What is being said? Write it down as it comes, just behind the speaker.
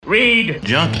Read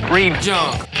junk. Read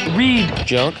junk. Read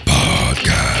junk.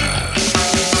 Podcast.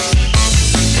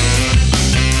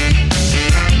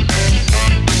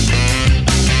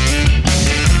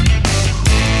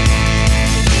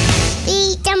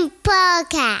 Read Junk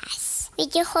Podcast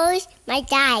with your host, my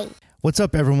guy. What's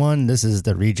up, everyone? This is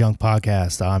the Read Junk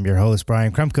Podcast. I'm your host,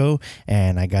 Brian Kremko,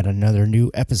 and I got another new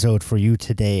episode for you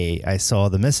today. I saw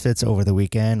the Misfits over the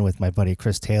weekend with my buddy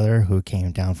Chris Taylor, who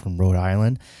came down from Rhode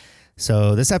Island.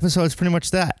 So this episode is pretty much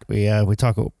that. We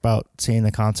talk about seeing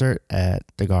the concert at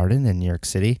the Garden in New York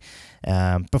City.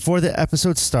 Before the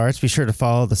episode starts, be sure to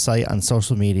follow the site on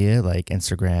social media like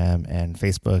Instagram and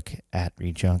Facebook at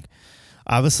Read Junk.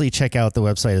 Obviously, check out the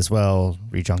website as well,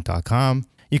 readjunk.com.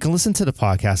 You can listen to the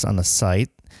podcast on the site,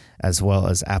 as well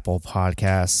as Apple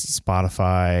Podcasts,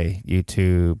 Spotify,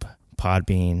 YouTube,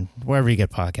 Podbean, wherever you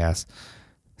get podcasts.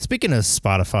 Speaking of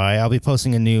Spotify, I'll be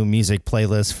posting a new music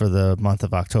playlist for the month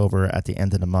of October at the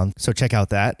end of the month, so check out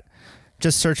that.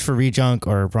 Just search for Read Junk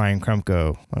or Brian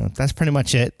Kremko. That's pretty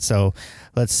much it, so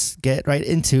let's get right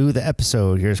into the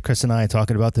episode. Here's Chris and I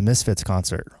talking about the Misfits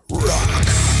concert. Rock.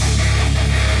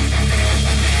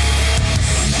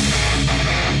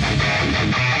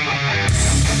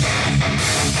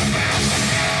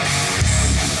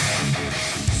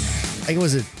 I think,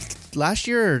 was it last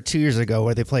year or 2 years ago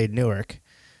where they played Newark?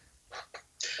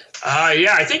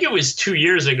 Yeah, I think it was 2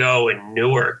 years ago in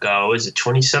Newark. Was it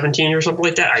 2017 or something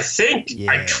like that? I think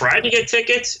I tried to get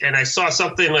tickets and I saw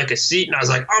something like a seat and I was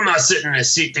like, I'm not sitting in a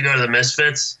seat to go to the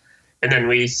Misfits. And then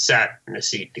we sat in a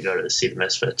seat to go to see the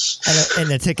Misfits. And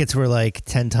the tickets were like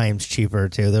 10 times cheaper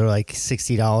too. They were like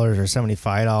 $60 or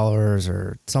 $75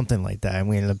 or something like that. And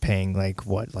we ended up paying like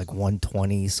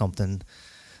 $120 something.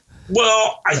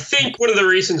 Well, I think one of the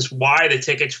reasons why the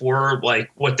tickets were like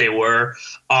what they were,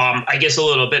 I guess a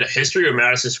little bit of history of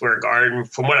Madison Square Garden.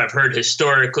 From what I've heard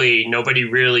historically, nobody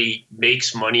really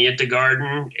makes money at the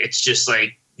Garden. It's just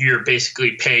like you're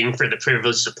basically paying for the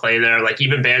privilege to play there. Like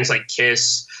even bands like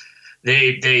Kiss,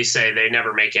 they say they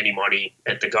never make any money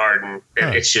at the Garden. Huh.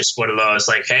 It's just one of those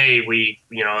like, hey, at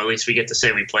least we get to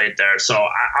say we played there. So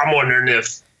I'm wondering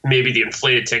if maybe the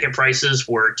inflated ticket prices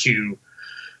were to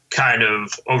kind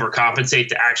of overcompensate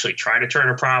to actually try to turn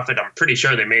a profit. I'm pretty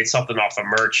sure they made something off of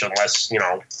merch unless,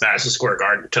 Madison Square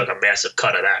Garden took a massive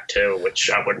cut of that too, which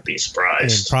I wouldn't be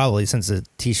surprised. Probably since the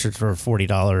t-shirts were $40,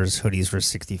 hoodies were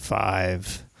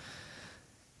 $65.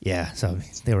 Yeah, so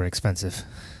they were expensive.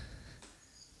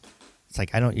 It's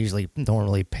like I don't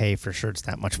really pay for shirts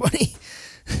that much money.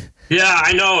 Yeah,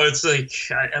 I know. It's like,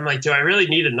 I'm like, do I really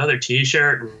need another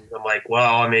t-shirt? And I'm like,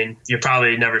 well, I mean, you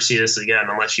probably never see this again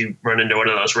unless you run into one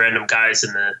of those random guys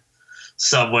in the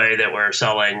subway that were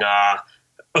selling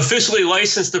officially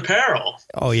licensed apparel.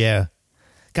 Oh, yeah.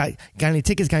 Got any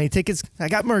tickets? I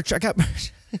got merch.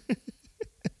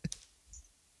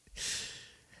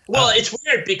 Well, it's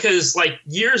weird because like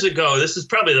years ago, this is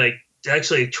probably like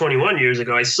actually 21 years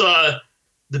ago, I saw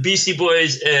the Beastie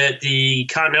Boys at the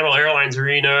Continental Airlines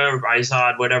Arena,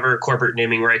 IZOD, whatever corporate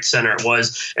naming rights center it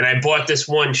was. And I bought this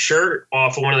one shirt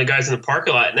off of one of the guys in the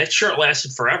parking lot. And that shirt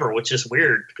lasted forever, which is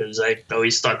weird because I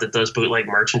always thought that those bootleg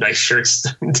merchandise shirts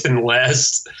didn't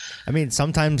last. I mean,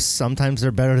 sometimes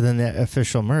they're better than the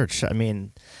official merch. I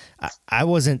mean, I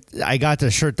got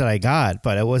the shirt that I got,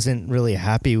 but I wasn't really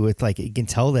happy with, like, you can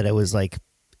tell that it was like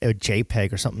a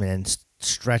JPEG or something and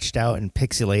stretched out and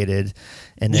pixelated,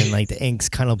 and then like the ink's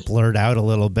kind of blurred out a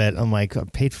little bit. I'm like, I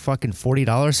paid fucking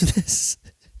 $40 for this.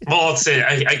 Well,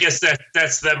 I guess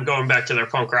that's them going back to their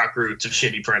punk rock roots of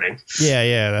shitty printing.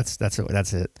 Yeah,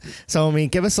 that's it. So I mean,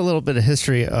 give us a little bit of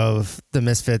history of the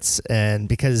Misfits, and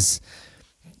because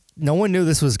no one knew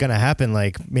this was going to happen,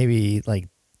 like maybe like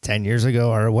 10 years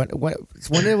ago, or when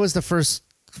it was the first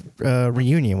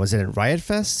reunion? Was it at Riot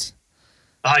Fest?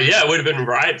 Yeah, it would have been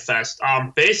Riot Fest.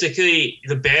 Basically,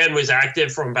 the band was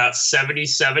active from about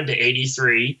 77 to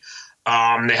 83.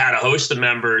 They had a host of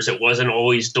members. It wasn't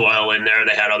always Doyle in there.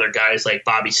 They had other guys like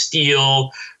Bobby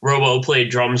Steele. Robo played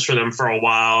drums for them for a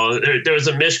while. There was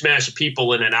a mishmash of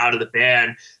people in and out of the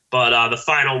band. But the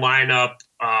final lineup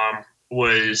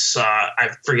was, I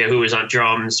forget who was on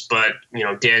drums, but,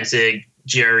 Danzig,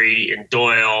 Jerry, and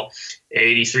Doyle. In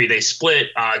 83, they split.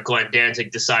 Glenn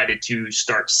Danzig decided to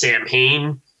start Sam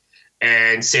Hain,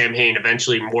 and Sam Hain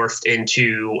eventually morphed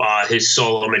into his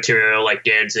solo material like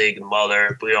Danzig and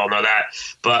Mother. We all know that.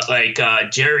 But like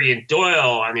Jerry and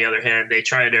Doyle, on the other hand, they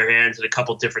tried their hands at a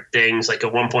couple different things. Like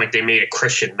at one point, they made a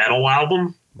Christian metal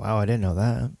album. Wow, I didn't know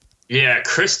that. Yeah,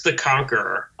 Chris the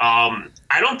Conqueror.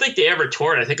 I don't think they ever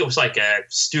toured. I think it was like a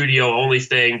studio only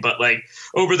thing, but like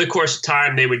over the course of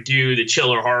time, they would do the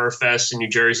Chiller Horror Fest in New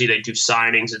Jersey. They'd do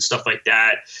signings and stuff like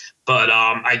that. But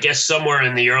I guess somewhere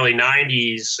in the early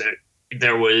 90s,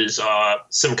 there was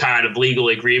some kind of legal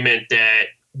agreement that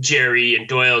Jerry and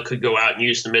Doyle could go out and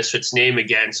use the Misfits name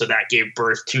again. So that gave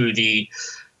birth to the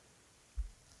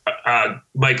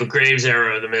Michael Graves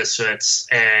era of the Misfits.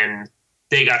 And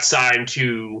they got signed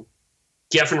to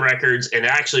Geffen Records, and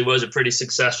it actually was a pretty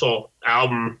successful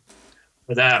album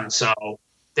for them. So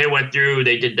they went through,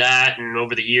 they did that, and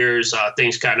over the years,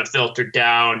 things kind of filtered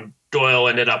down. Doyle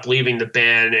ended up leaving the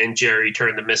band, and Jerry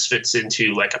turned the Misfits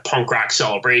into like a punk rock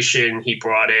celebration. He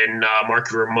brought in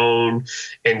Marky Ramone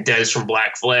and Dez from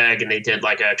Black Flag, and they did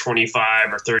like a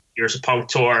 25 or 30 years of punk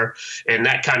tour, and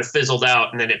that kind of fizzled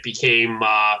out, and then it became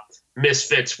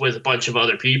Misfits with a bunch of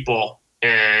other people.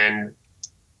 And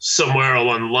somewhere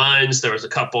along the lines, there was a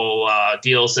couple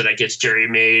deals that I guess Jerry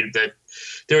made. That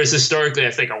there was historically,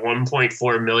 I think, a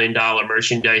 $1.4 million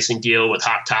merchandising deal with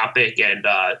Hot Topic, and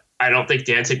I don't think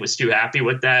Danzig was too happy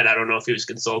with that. I don't know if he was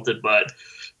consulted, but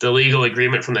the legal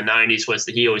agreement from the 90s was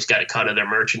that he always got a cut of their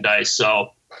merchandise.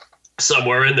 So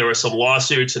somewhere in there were some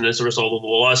lawsuits, and as a result of the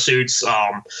lawsuits,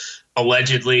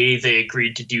 allegedly they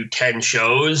agreed to do 10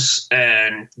 shows,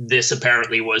 and this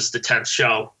apparently was the 10th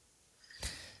show.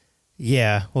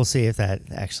 Yeah, we'll see if that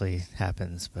actually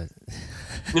happens, but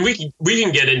we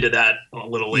can get into that a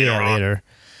little later on. Later.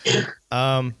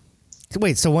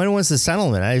 Wait, so when was the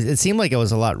settlement? It seemed like it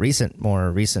was a lot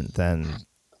more recent than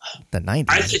the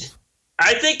 90s.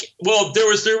 I think, well, there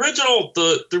was the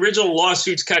original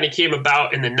lawsuits kind of came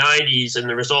about in the 90s, and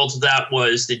the result of that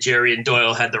was that Jerry and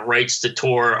Doyle had the rights to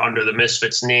tour under the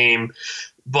Misfits name.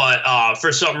 But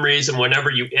for some reason,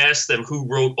 whenever you ask them who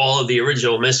wrote all of the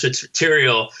original Misfits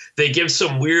material, they give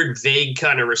some weird, vague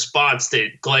kind of response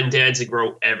that Glenn Danzig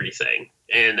wrote everything.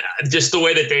 And just the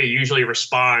way that they usually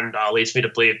respond leads me to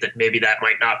believe that maybe that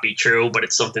might not be true, but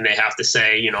it's something they have to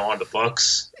say, on the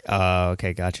books.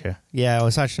 Okay, gotcha. Yeah, I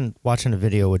was watching a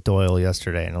video with Doyle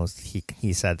yesterday, and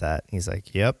he said that. He's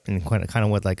like, "Yep," and kind of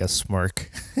with like a smirk.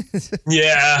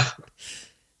 Yeah.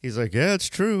 He's like, "Yeah, it's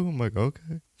true." I'm like,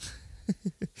 "Okay."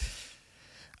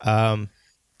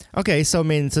 Okay, so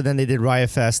so then they did Riot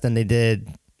Fest, then they did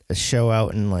a show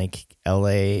out in like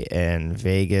LA and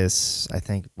Vegas. I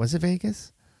think, was it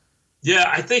Vegas?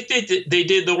 Yeah, I think they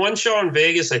did the one show in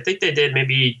Vegas. I think they did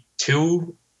maybe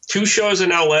two shows in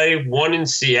LA, one in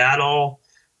Seattle.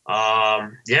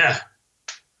 Yeah.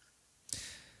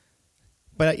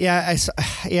 But I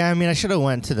should have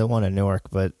went to the one in Newark,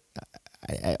 but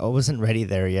I wasn't ready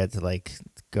there yet to like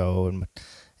go, and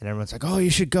everyone's like, "Oh, you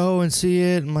should go and see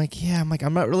it." I'm like,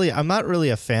 I'm not really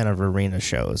a fan of arena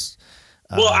shows.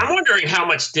 Well, I'm wondering how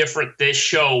much different this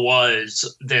show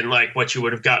was than like what you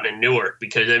would have gotten in Newark,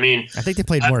 because I think they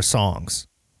played more songs.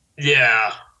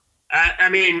 Yeah, I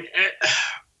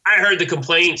heard the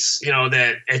complaints,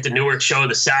 that at the Newark show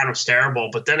the sound was terrible,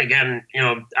 but then again,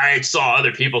 I saw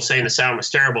other people saying the sound was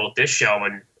terrible at this show,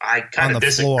 and I kind of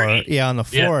disagree. Floor, on the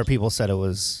floor, people said it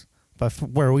was, but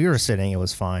where we were sitting, it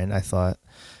was fine, I thought.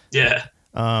 Yeah.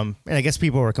 And I guess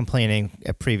people were complaining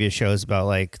at previous shows about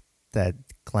like that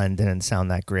Glenn didn't sound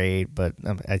that great, but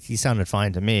he sounded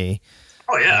fine to me.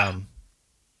 Oh yeah.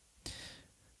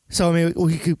 So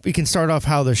we can start off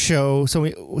how the show. So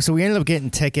we ended up getting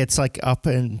tickets like up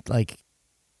in like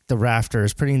the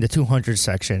rafters, pretty in the 200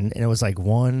 section, and it was like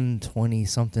 $120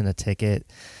 something a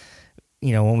ticket.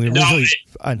 When we originally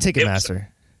on Ticketmaster,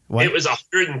 it was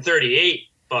 $138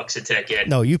 a ticket.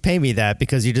 No, you pay me that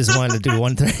because you just wanted to do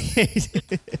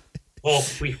 138. Well,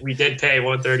 we did pay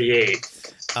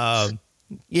 $138.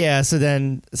 Yeah, so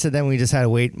then we just had to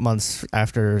wait months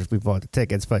after we bought the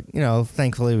tickets, but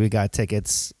thankfully we got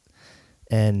tickets,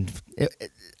 and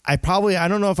I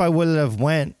don't know if I would have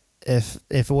went if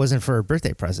it wasn't for a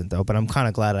birthday present though, but I'm kind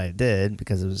of glad I did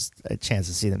because it was a chance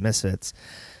to see the Misfits.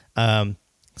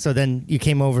 So then you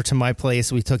came over to my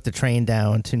place. We took the train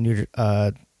down to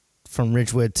from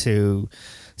Ridgewood to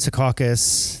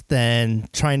Secaucus. Then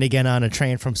trying to get on a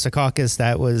train from Secaucus,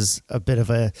 that was a bit of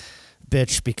a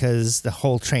bitch because the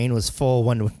whole train was full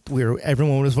when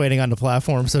everyone was waiting on the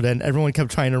platform. So then everyone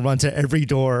kept trying to run to every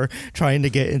door, trying to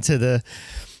get into the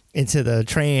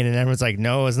train, and everyone's like,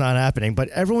 "No, it's not happening." But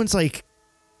everyone's like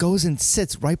goes and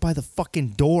sits right by the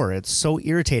fucking door. It's so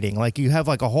irritating. Like you have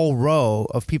like a whole row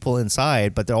of people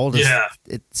inside, but they're all just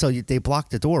they block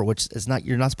the door, which is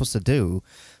you're not supposed to do.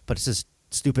 But it's just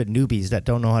stupid newbies that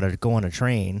don't know how to go on a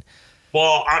train.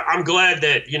 Well, I'm glad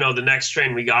that, the next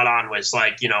train we got on was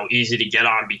like, easy to get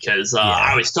on because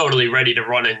I was totally ready to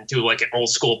run and do like an old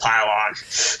school pile-on.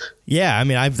 Yeah,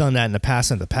 I've done that in the past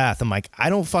in the path. I'm like, I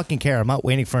don't fucking care. I'm not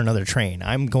waiting for another train.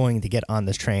 I'm going to get on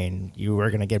this train. You are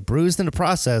going to get bruised in the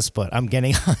process, but I'm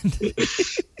getting on.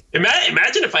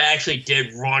 Imagine if I actually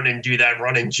did run and do that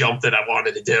run and jump that I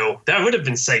wanted to do. That would have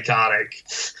been psychotic.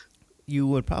 You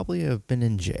would probably have been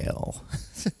in jail.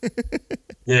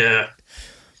 Yeah.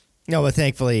 No, but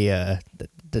thankfully, the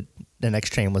next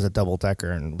train was a double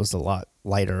decker and was a lot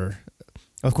lighter.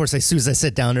 Of course, as soon as I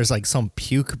sit down, there's like some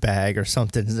puke bag or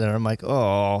something, and I'm like,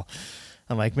 oh,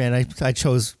 man, I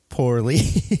chose poorly.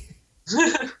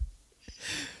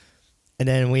 And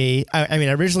then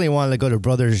I originally wanted to go to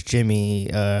Brother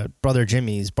Jimmy's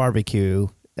barbecue.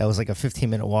 That was like a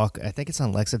 15-minute walk. I think it's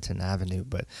on Lexington Avenue,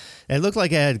 but it looked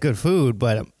like it had good food,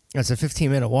 but it's a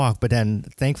 15-minute walk. But then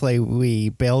thankfully we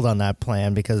bailed on that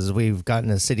plan because we've gotten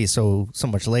to the city so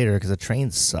much later because the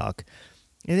trains suck.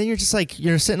 And then you're just like,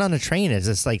 you're sitting on a train. It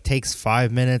just like takes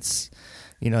 5 minutes,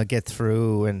 get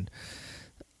through, and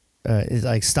it's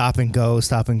like stop and go.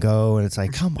 And it's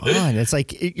like, come on. It's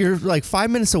like you're like 5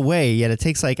 minutes away, yet it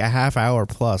takes like a half hour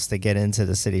plus to get into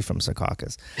the city from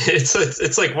Secaucus.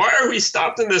 It's like, why are we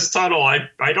stopped in this tunnel? I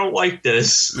don't like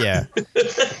this. Yeah.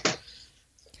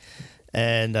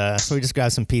 And so we just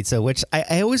grabbed some pizza, which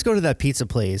I always go to that pizza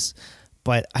place,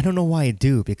 but I don't know why I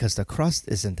do, because the crust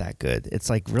isn't that good. It's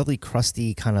like really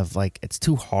crusty, kind of like it's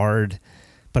too hard.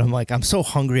 But I'm like, I'm so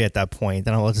hungry at that point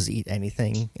that I'll just eat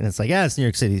anything. And it's like, yeah, it's New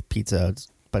York City pizza.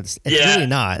 But it's really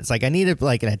not. It's like I need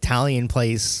like an Italian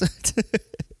place.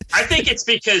 I think it's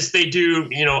because they do,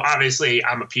 obviously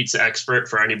I'm a pizza expert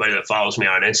for anybody that follows me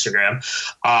on Instagram.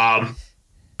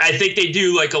 I think they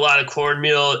do like a lot of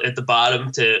cornmeal at the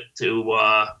bottom to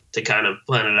kind of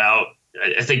blend it out.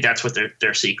 I think that's what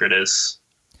their secret is.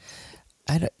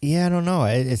 I don't know.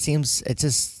 It seems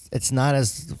it's not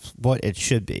as what it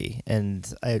should be,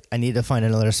 and I need to find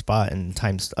another spot in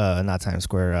not Times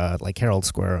Square, like Herald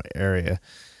Square area.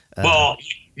 Well,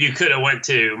 you could have went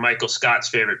to Michael Scott's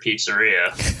favorite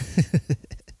pizzeria.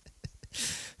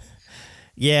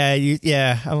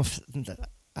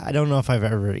 I don't know if I've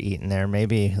ever eaten there.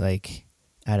 Maybe like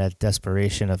out of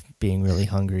desperation of being really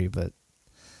hungry, but.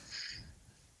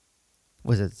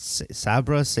 Was it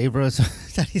Sabra? How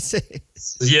do you say?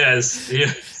 Yes.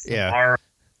 Yeah. Or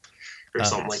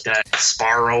something like that.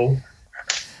 Sparrow.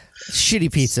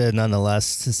 Shitty pizza,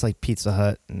 nonetheless. It's like Pizza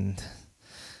Hut, and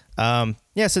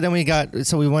So then we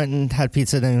went and had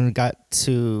pizza. Then we got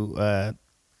to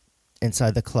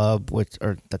inside the club,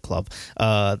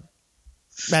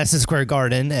 Madison Square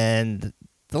Garden, and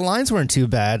the lines weren't too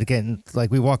bad. Again,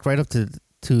 like we walked right up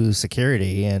to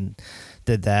security and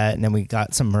did that, and then we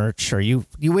got some merch. Or you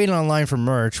waited online for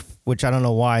merch, which I don't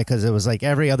know why, because it was like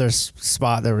every other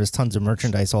spot there was tons of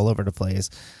merchandise all over the place.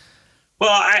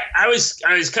 Well, I was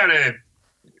kind of,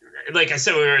 like I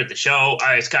said when we were at the show,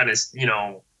 I was kind of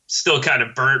still kind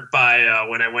of burnt by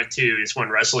when I went to this one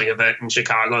wrestling event in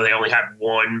Chicago. They only had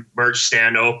one merch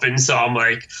stand open, so I'm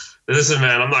like, listen,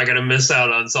 man, I'm not going to miss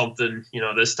out on something,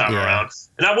 this time around.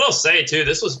 And I will say, too,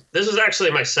 this was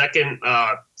actually my second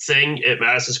thing at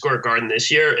Madison Square Garden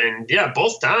this year. And, yeah,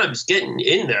 both times getting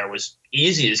in there was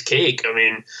easy as cake. I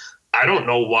mean, I don't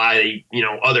know why,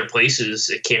 other places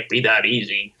it can't be that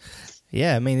easy.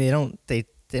 Yeah, I mean, they don't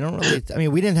really – I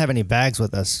mean, we didn't have any bags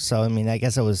with us. So, I mean, I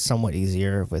guess it was somewhat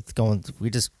easier with going – we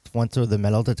just went through the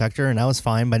metal detector, and that was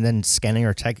fine. But then scanning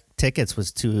our tickets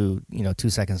was 2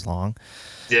 seconds long.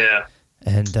 Yeah.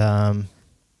 And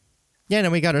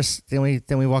then we got our then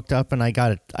we walked up, and I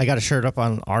got a shirt up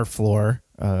on our floor.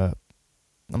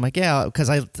 I'm like, yeah, because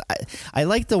I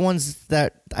like the ones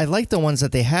that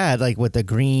they had, like with the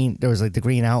green. There was like the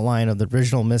green outline of the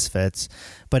original Misfits,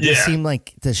 but it seemed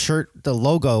like the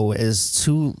logo is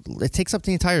too. It takes up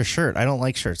the entire shirt. I don't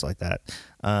like shirts like that.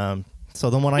 So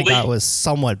the one I got was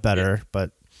somewhat better,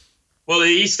 but. Well,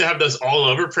 they used to have those all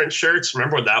over print shirts.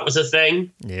 Remember when that was a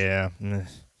thing? Yeah.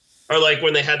 Or like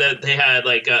when there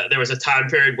was a time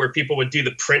period where people would do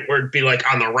the print where it'd be like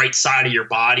on the right side of your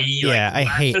body. Yeah,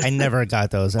 I never got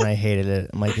those, and I hated it.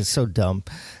 I'm like, it's so dumb.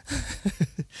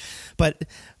 But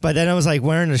then I was like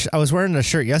I was wearing a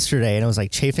shirt yesterday, and I was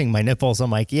like chafing my nipples.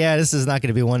 I'm like, yeah, this is not going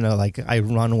to be one that like I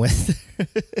run with.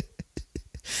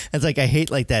 It's like I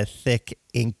hate like that thick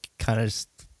ink kind of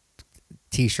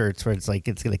T-shirts where it's like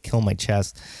it's going to kill my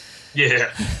chest. Yeah.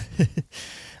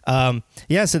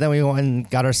 So then we went and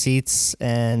got our seats,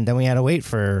 and then we had to wait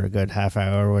for a good half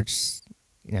hour, which,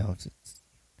 it's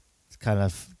kind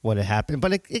of what had happened.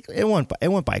 But it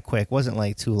went by quick. It wasn't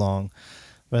like too long.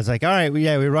 But it's like, all right, we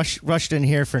rushed in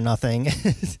here for nothing.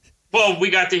 Well, we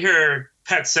got to hear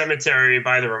Pet Sematary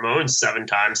by the Ramones 7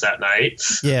 times that night.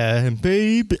 Yeah, and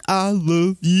baby, I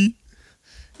love you.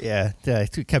 Yeah, I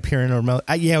kept hearing the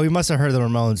Ramones. We must have heard the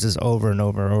Ramones just over and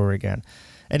over and over again.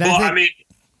 And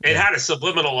it had a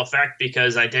subliminal effect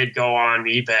because I did go on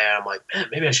eBay. I'm like, man,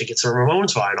 maybe I should get some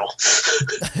Ramones vinyl.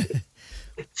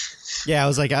 Yeah, I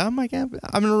was like, oh my God,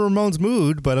 I'm in a Ramones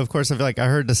mood, but of course I feel like I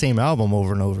heard the same album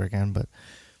over and over again. But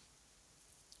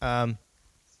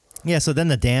yeah, so then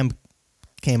The Damned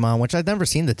came on, which I'd never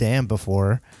seen The Damned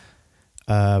before.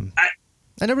 I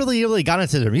never really got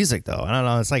into their music though. I don't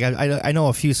know. It's like I know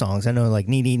a few songs. I know like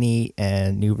Needy Neat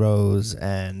and New Rose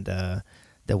and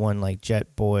the one like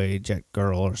Jet Boy, Jet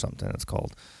Girl or something it's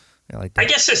called. Like that. I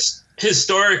guess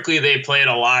historically they played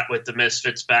a lot with the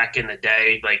Misfits back in the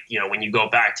day. Like, when you go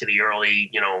back to the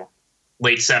early,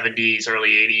 late 70s, early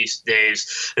 80s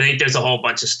days, I think there's a whole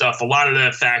bunch of stuff. A lot of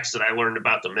the facts that I learned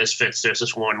about the Misfits, there's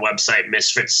this one website,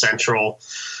 Misfits Central,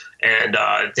 and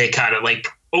they kind of like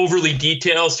overly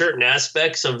detail certain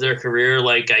aspects of their career.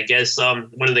 Like, I guess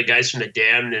one of the guys from The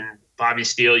Damned and Bobby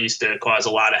Steele used to cause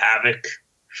a lot of havoc.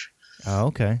 Oh,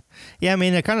 okay. Yeah, I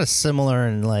mean, they're kind of similar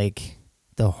in like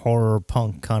the horror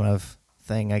punk kind of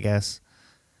thing, I guess.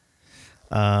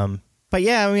 But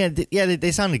yeah, I mean,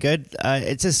 they sounded good.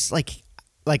 It's just like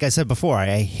I said before,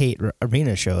 I hate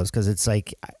arena shows because it's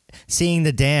like seeing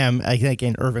The Damned, I think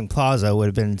in Irving Plaza would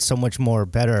have been so much more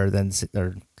better than seeing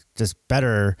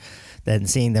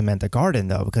them at the Garden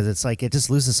though, because it's like it just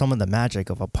loses some of the magic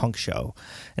of a punk show,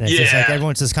 and it's just like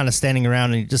everyone's just kind of standing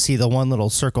around and you just see the one little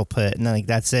circle pit and then like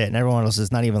that's it, and everyone else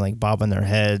is not even like bobbing their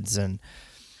heads. And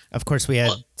of course we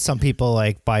had some people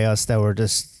like by us that were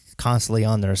just constantly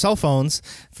on their cell phones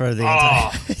for the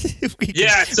entire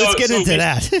let's get into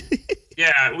that.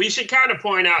 Yeah, we should kind of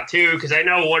point out too, because I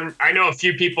know a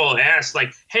few people asked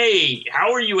like, hey,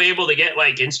 how are you able to get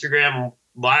like Instagram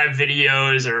live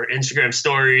videos or Instagram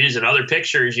stories and other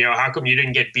pictures? How come you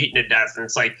didn't get beaten to death? And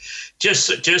it's like, just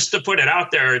to put it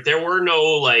out there were no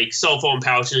like cell phone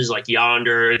pouches like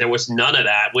Yonder. There was none of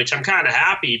that, which I'm kind of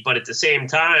happy, but at the same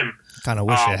time, kind of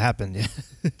wish it happened. Yeah.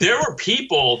 There were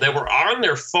people that were on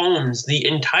their phones the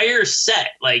entire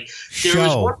set. Like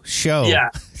show. Yeah.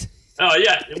 Oh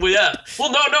yeah. Well, yeah.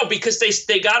 Well, no, because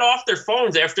they got off their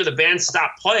phones after the band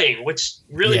stopped playing, which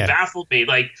really baffled me.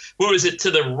 Like, what was it? To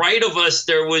the right of us,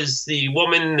 there was the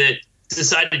woman that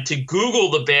decided to Google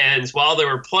the bands while they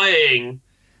were playing.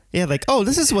 Yeah, like, oh,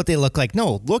 this is what they look like.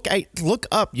 No, look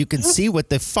up. You can see what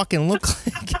they fucking look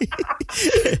like.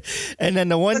 and then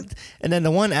the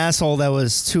one asshole that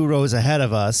was 2 rows ahead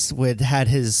of us had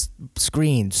his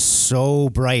screen so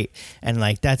bright, and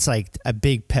like that's like a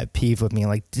big pet peeve with me,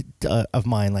 like of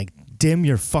mine. Like, dim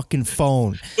your fucking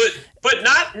phone. But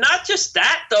not just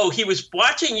that though. He was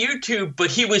watching YouTube, but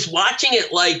he was watching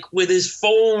it like with his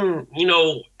phone,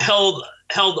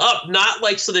 held up, not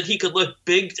like so that he could look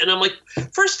big. And I'm like,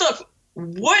 first off,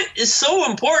 what is so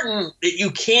important that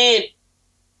you can't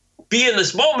be in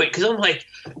this moment? Because I'm like,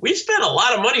 we spent a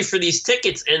lot of money for these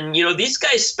tickets, and these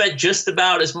guys spent just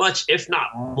about as much, if not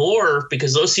more,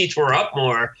 because those seats were up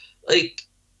more. Like,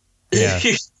 yeah.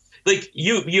 Like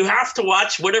you have to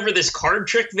watch whatever this card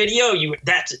trick video.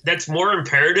 That's more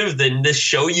imperative than this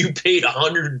show you paid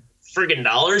 $100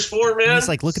 friggin' for, man. It's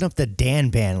like looking up the Dan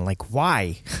Band. Like,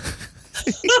 why?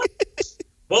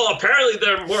 Well, apparently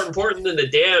they're more important than the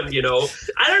Damned.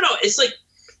 I don't know. It's like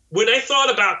when I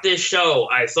thought about this show,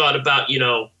 I thought about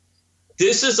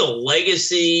this is a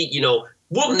legacy.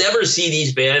 We'll never see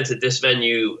these bands at this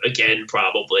venue again,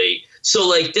 probably. So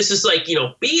like this is like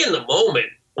be in the moment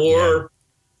or.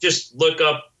 Just look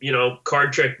up,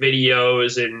 card trick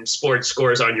videos and sports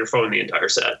scores on your phone the entire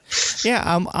set. Yeah,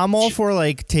 I'm all for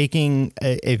like taking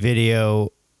a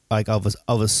video like of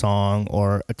a song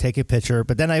or take a picture,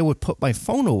 but then I would put my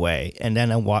phone away and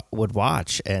then I would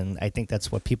watch, and I think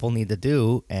that's what people need to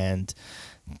do. And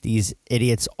these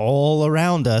idiots all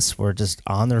around us were just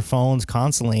on their phones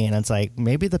constantly, and it's like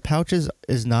maybe the pouches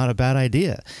is not a bad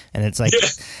idea. And it's like,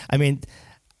 I mean,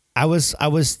 I was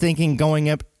thinking going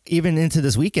up. Even into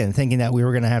this weekend, thinking that we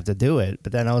were going to have to do it.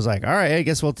 But then I was like, all right, I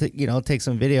guess we'll take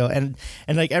some video. And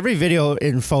like every video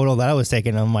and photo that I was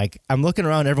taking, I'm looking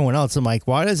around everyone else. I'm like,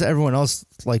 why does everyone else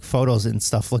like photos and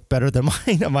stuff look better than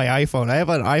mine on my iPhone? I have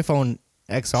an iPhone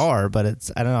XR, but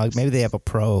I don't know, maybe they have a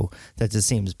Pro that just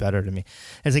seems better to me.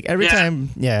 It's like every time.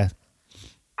 Yeah.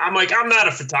 I'm like, I'm not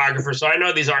a photographer, so I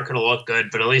know these aren't going to look good,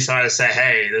 but at least I want to say,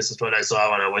 hey, this is what I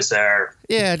saw when I was there.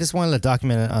 Yeah, I just wanted to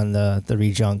document it on the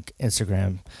Rejunk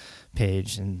Instagram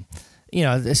page. And,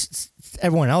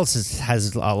 everyone else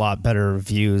has a lot better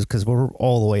views because we're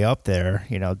all the way up there.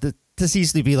 This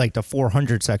used to be like the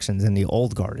 400 sections in the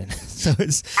old Garden. So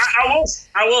it's.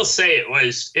 I will say it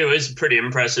was a pretty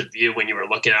impressive view when you were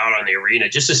looking out on the arena,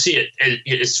 just to see it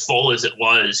as full as it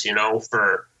was,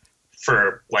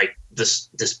 for like this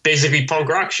basically punk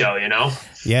rock show, you know?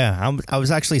 Yeah, I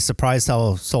was actually surprised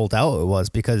how sold out it was,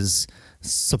 because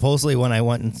supposedly when I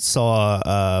went and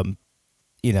saw,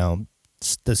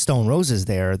 the Stone Roses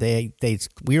there,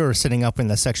 we were sitting up in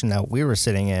the section that we were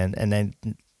sitting in, and then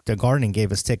the Garden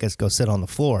gave us tickets to go sit on the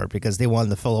floor because they wanted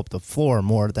to fill up the floor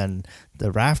more than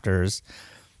the rafters.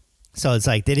 So it's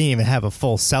like they didn't even have a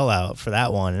full sellout for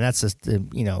that one, and that's just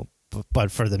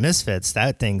But for the Misfits,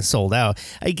 that thing sold out.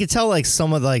 You could tell like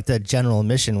some of like the general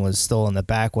admission was still in the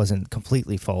back, wasn't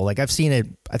completely full. Like I've seen it,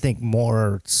 I think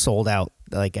more sold out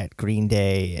like at Green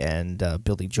Day and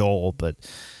Billy Joel, but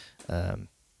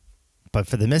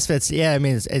for the Misfits, yeah, I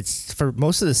mean it's for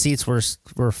most of the seats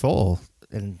were full,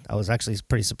 and I was actually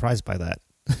pretty surprised by that.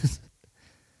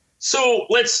 So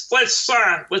let's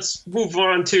move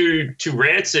on to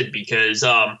Rancid, because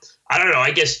I don't know.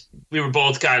 I guess we were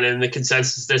both kind of in the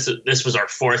consensus this was our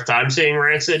fourth time seeing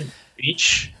Rancid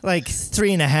each. Like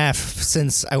 3.5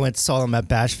 since I saw them at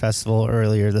Bash Festival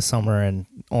earlier this summer, and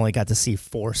only got to see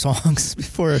 4 songs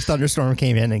before a thunderstorm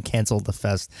came in and canceled the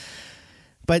fest.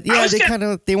 But yeah,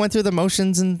 they went through the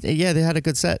motions, and yeah, they had a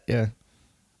good set. Yeah.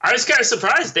 I was kind of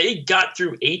surprised they got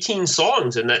through 18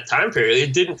 songs in that time period.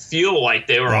 It didn't feel like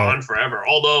they were on forever.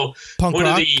 Although punk one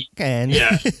rock of the and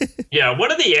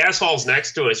one of the assholes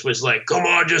next to us was like, "Come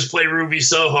on, just play Ruby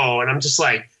Soho," and I'm just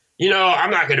like, I'm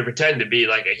not going to pretend to be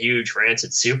like a huge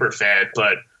Rancid super fan,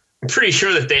 but I'm pretty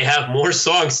sure that they have more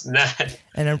songs than that.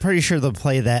 And I'm pretty sure they'll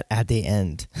play that at the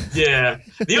end. Yeah.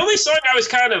 The only song I was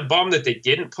kind of bummed that they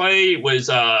didn't play was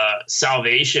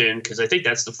Salvation, because I think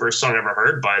that's the first song I ever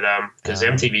heard by them, because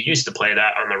MTV used to play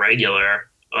that on the regular.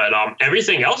 But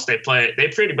everything else they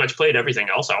pretty much played everything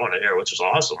else I want to hear, which is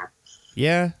awesome.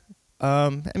 Yeah.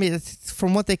 I mean,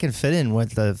 from what they can fit in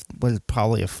with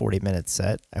probably a 40-minute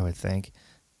set, I would think.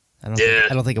 I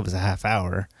don't think it was a half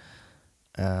hour.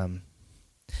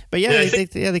 But yeah,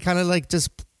 they kind of like just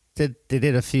they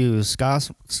did a few ska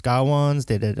ones.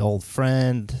 They did Old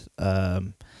Friend,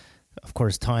 of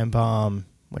course, Time Bomb,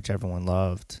 which everyone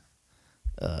loved.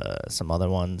 Some other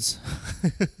ones.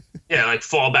 Yeah, like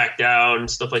Fall Back Down,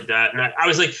 stuff like that. And I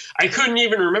was like, I couldn't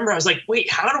even remember. I was like, wait,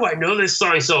 how do I know this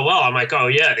song so well? I'm like, oh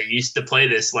yeah, they used to play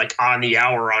this like on the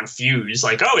hour on Fuse.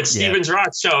 Like, oh, it's Steven's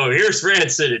Rock Show. Here's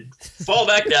Rancid. Fall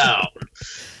Back Down.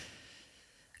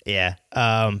 Yeah.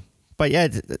 But yeah,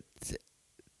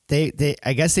 they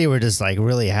I guess they were just like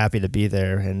really happy to be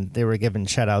there, and they were giving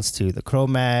shout outs to the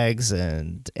Cro-Mags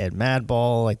and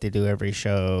Madball like they do every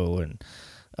show, and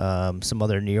some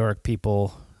other New York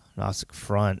people, Gnostic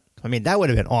Front. I mean, that would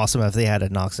have been awesome if they had a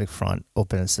Gnostic Front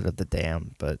open instead of the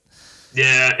Dam, but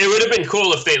yeah, it would have been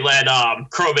cool if they let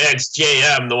Cro-Mags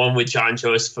JM, the one with John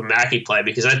Joseph and Mackie, play,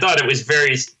 because I thought it was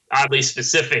very oddly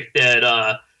specific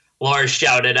that Lars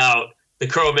shouted out the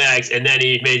Cro-Mags, and then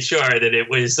he made sure that it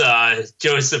was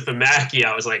Joseph and Mackie.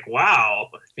 I was like,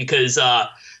 wow, because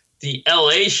the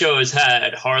LA shows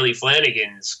had Harley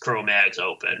Flanagan's Cro-Mags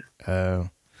open.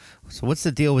 Oh. So what's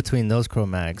the deal between those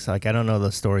Cro-Mags? Like, I don't know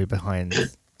the story behind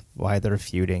why they're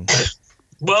feuding.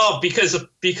 Well, because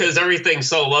everything's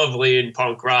so lovely in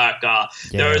punk rock.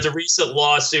 There was a recent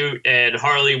lawsuit, and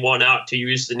Harley won out to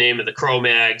use the name of the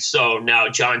Cro-Mags. So now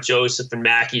John Joseph and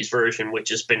Mackie's version, which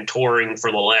has been touring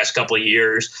for the last couple of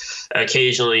years,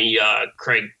 occasionally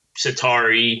Craig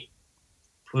Sitari,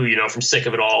 who from Sick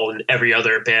of It All and every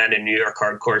other band in New York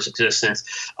hardcore's existence,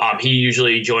 he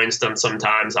usually joins them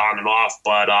sometimes on and off,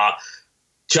 but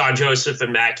John Joseph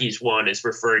and Mackie's one is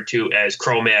referred to as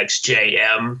Cro-Mags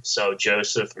JM, so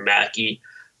Joseph and Mackie.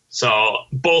 So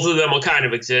both of them will kind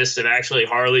of exist, and actually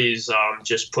Harley's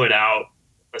just put out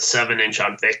a 7-inch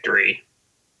on Victory.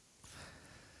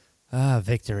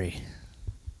 Victory.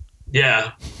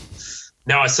 Yeah.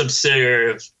 Now a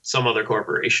subsidiary of some other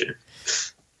corporation.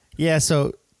 Yeah,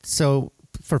 so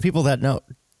for people that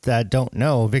don't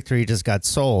know, Victory just got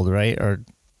sold, right? Or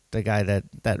the guy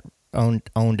that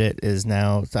owned it is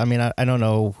now. I mean, I don't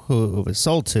know who it was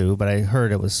sold to, but I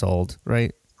heard it was sold,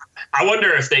 right? I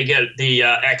wonder if they get the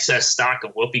excess stock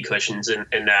of whoopee cushions in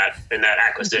that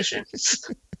acquisition.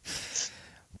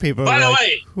 People. By the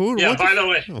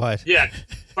What? Yeah.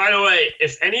 By the way,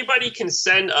 if anybody can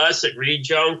send us at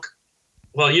Rejunk,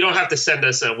 well, you don't have to send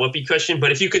us a whoopee cushion,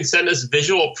 but if you can send us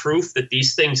visual proof that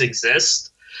these things exist.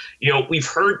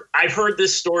 I've heard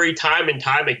this story time and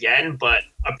time again, but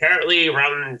apparently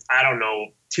around,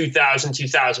 2000,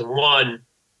 2001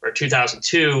 or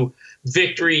 2002,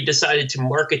 Victory decided to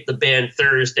market the band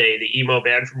Thursday, the emo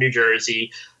band from New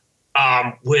Jersey,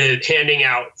 with handing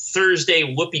out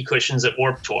Thursday whoopee cushions at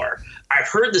Warped Tour. I've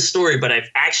heard the story, but I've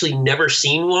actually never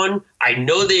seen one. I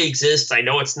know they exist. I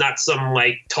know it's not some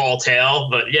like tall tale,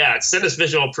 but yeah, send us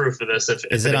visual proof of this. If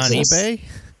Is it on exists. eBay?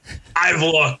 I've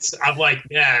looked. I'm like,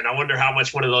 man, I wonder how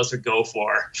much one of those would go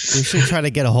for. We should try to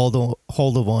get a hold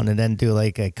of one and then do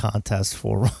like a contest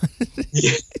for one.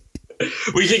 Yeah.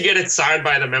 We can get it signed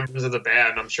by the members of the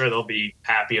band. I'm sure they'll be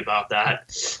happy about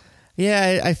that.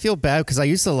 Yeah, I feel bad because I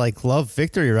used to like love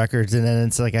Victory Records, and then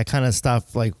it's like I kind of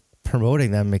stopped like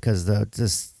promoting them because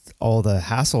just all the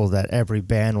hassle that every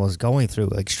band was going through.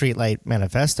 Like Streetlight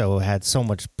Manifesto had so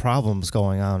much problems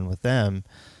going on with them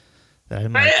that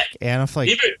I'm like, I don't feel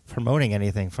like promoting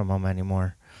anything from them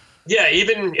anymore. Yeah,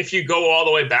 even if you go all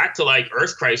the way back to like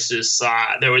Earth Crisis,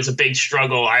 there was a big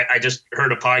struggle. I just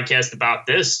heard a podcast about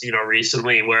this,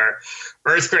 recently, where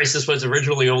Earth Crisis was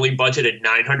originally only budgeted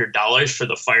 $900 for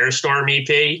the Firestorm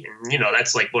EP. And,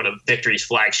 that's like one of Victory's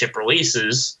flagship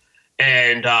releases.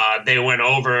 And they went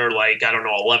over like, I don't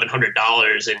know,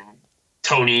 $1,100, and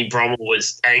Tony Brummel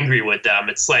was angry with them.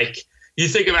 It's like, you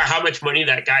think about how much money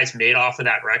that guy's made off of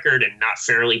that record and not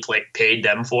fairly paid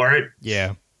them for it.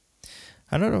 Yeah.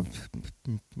 I don't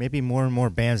know. Maybe more and more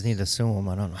bands need to sue him.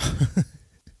 I don't know.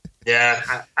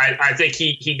 Yeah, I think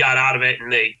he got out of it,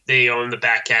 and they own the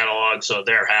back catalog, so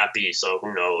they're happy. So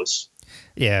who knows?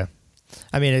 Yeah.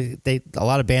 I mean, a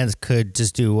lot of bands could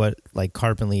just do what like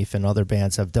Carbon Leaf and other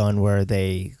bands have done, where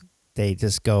they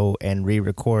just go and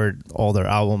re-record all their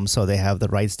albums so they have the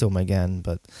rights to them again.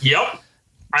 But yep,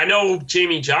 I know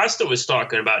Jamie Josta was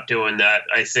talking about doing that.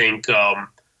 I think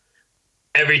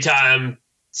every time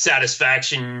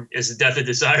Satisfaction is the Death of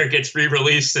Desire gets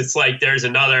re-released, it's like there's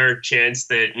another chance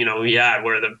that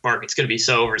where the market's going to be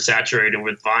so oversaturated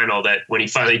with vinyl that when he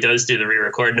finally does do the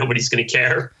re-record, nobody's going to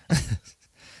care.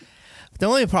 The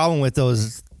only problem with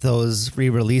those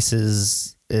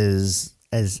re-releases is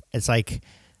it's like,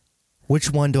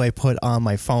 which one do I put on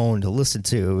my phone to listen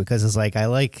to? Because it's like I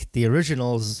like the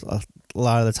originals a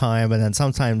lot of the time, and then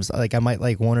sometimes like I might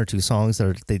like one or two songs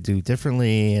that they do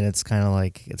differently, and it's kind of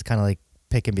like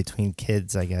picking between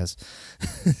kids, I guess.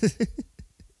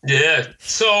 Yeah.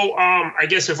 So I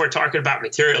guess if we're talking about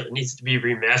material that needs to be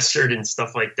remastered and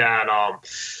stuff like that,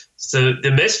 so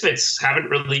the Misfits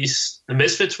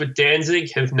with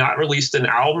Danzig have not released an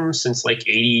album since like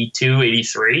 82,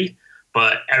 83,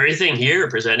 but everything here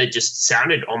presented just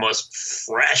sounded almost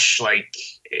fresh, like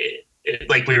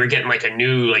we were getting like a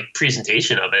new like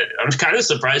presentation of it. I'm kind of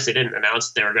surprised they didn't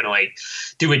announce they were going to like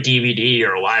do a DVD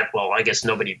or a live. Well, I guess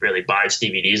nobody really buys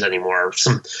DVDs anymore.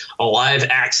 A live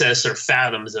access or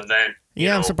Fathoms event.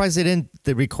 Yeah, I'm surprised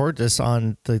they record this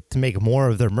to make more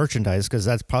of their merchandise, because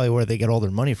that's probably where they get all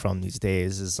their money from these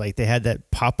days. Is like they had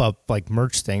that pop up like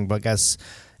merch thing, but I guess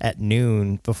at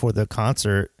noon before the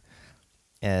concert.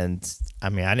 And I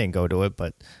mean, I didn't go to it,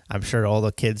 but I'm sure all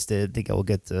the kids did. They go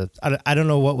get I don't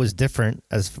know what was different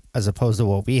as opposed to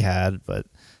what we had, but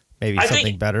maybe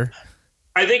something better.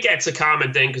 I think that's a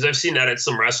common thing, because I've seen that at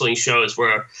some wrestling shows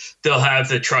where they'll have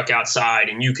the truck outside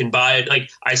and you can buy it.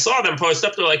 Like I saw them post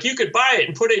up, they're like, you could buy it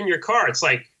and put it in your car. It's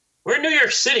like, we're in New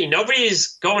York City. Nobody's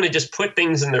going to just put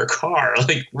things in their car.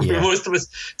 Like most of us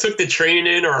took the train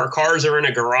in, or our cars are in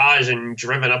a garage and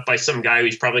driven up by some guy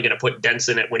who's probably going to put dents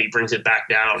in it when he brings it back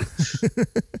down.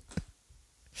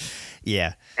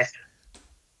 Yeah.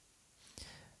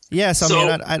 Yeah. So I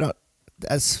mean, I don't.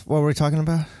 That's what we're talking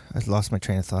about. I lost my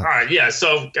train of thought. All right. Yeah.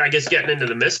 So I guess getting into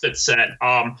the Misfits set,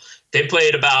 they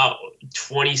played about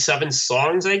 27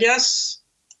 songs, I guess.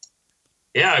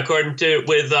 Yeah, according to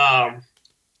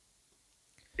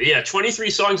 23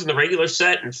 songs in the regular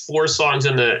set and 4 songs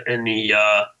in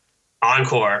the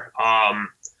encore.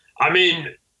 I mean,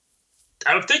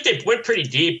 I think they went pretty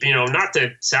deep, not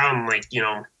to sound like,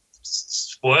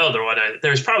 spoiled or whatnot.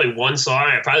 There's probably one song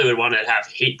I probably would want to have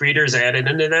Hate Breeders added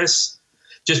into this,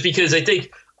 just because I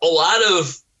think a lot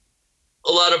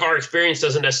of our experience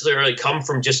doesn't necessarily come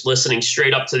from just listening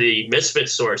straight up to the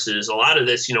Misfits sources. A lot of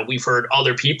this, we've heard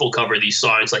other people cover these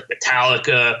songs like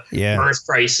Metallica, Earth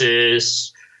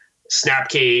Crisis,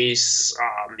 Snapcase,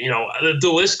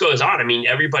 the list goes on. I mean,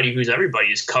 everybody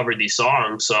has covered these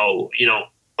songs. So,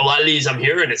 a lot of these I'm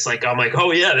hearing, it's like, I'm like,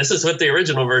 oh yeah, this is what the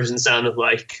original version sounded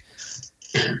like.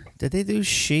 Did they do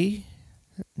She?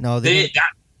 No,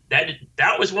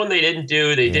 that was one they didn't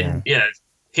do. They didn't. Yeah.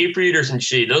 Hate Breeders and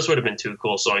She, those would have been 2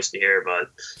 cool songs to hear. But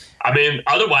I mean,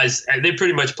 otherwise, they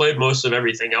pretty much played most of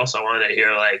everything else I wanted to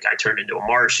hear. Like I Turned Into a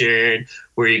Martian,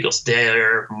 Where Eagles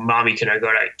Dare, Mommy Can I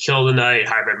Go to Kill the Night,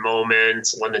 Hybrid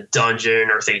Moments, When the Dungeon,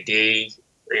 Earth AD,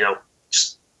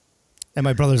 And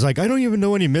my brother's like, I don't even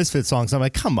know any Misfits songs. I'm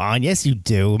like, come on, yes you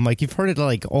do. I'm like, you've heard it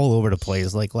like all over the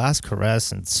place, like Last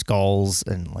Caress and Skulls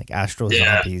and like Astro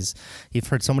Zombies. You've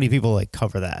heard so many people like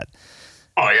cover that.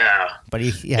 Oh yeah, but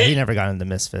he never got into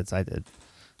Misfits. I did.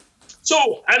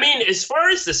 So I mean, as far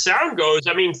as the sound goes,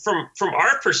 I mean, from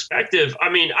our perspective, I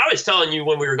mean, I was telling you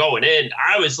when we were going in,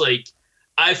 I was like,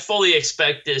 I fully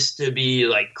expect this to be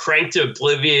like cranked to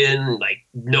oblivion, like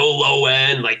no low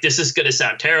end, like this is going to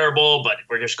sound terrible, but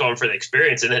we're just going for the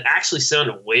experience. And it actually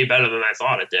sounded way better than I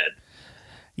thought it did.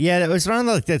 Yeah, it was around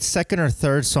like that second or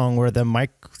third song where the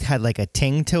mic had like a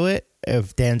ting to it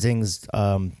of Danzig's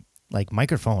like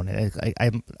microphone.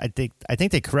 I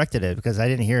think they corrected it because I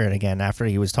didn't hear it again after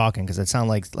he was talking because it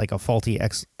sounded like a faulty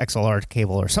XLR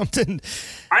cable or something.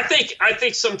 I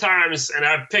think sometimes, and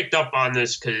I've picked up on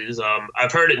this because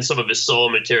I've heard it in some of his solo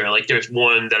material. Like there's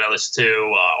one that I listened to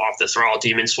off the Thrall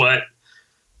Demon Sweat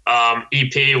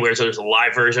EP where there's a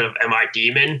live version of Am I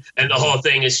Demon, and the whole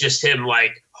thing is just him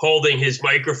like holding his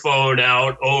microphone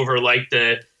out over like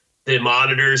the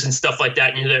monitors and stuff like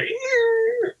that, and you're there.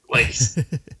 Like,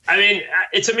 I mean,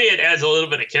 to me, it adds a little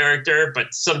bit of character,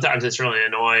 but sometimes it's really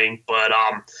annoying. But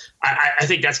I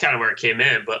think that's kind of where it came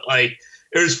in. But like,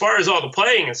 as far as all the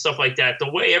playing and stuff like that, the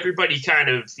way everybody kind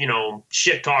of,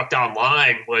 shit talked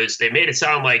online was they made it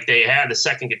sound like they had a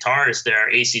second guitarist there,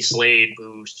 AC Slade,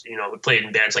 who played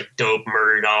in bands like Dope,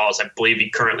 Murder Dolls. I believe he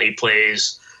currently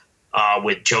plays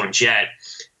with Joan Jett.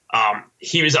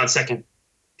 He was on second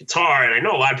guitar, and I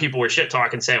know a lot of people were shit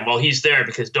talking saying, well, he's there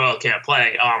because Doyle can't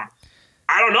play.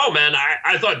 I don't know, man.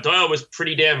 I thought Doyle was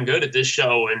pretty damn good at this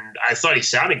show, and I thought he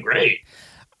sounded great.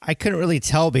 I couldn't really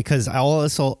tell because I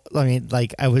was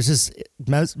just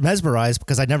mesmerized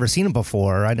because I'd never seen him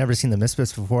before. I'd never seen the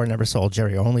Misfits before. I never saw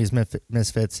Jerry Only's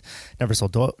Misfits. Never saw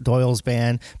Doyle's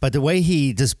band. But the way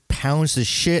he just pounds the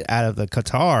shit out of the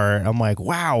guitar, I'm like,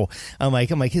 wow. I'm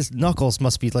like his knuckles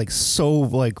must be like so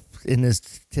like in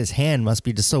his hand must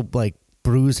be just so like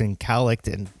bruised and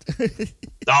cowlicked and.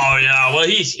 Oh yeah, well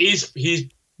he's really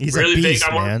a beast, big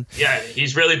on man.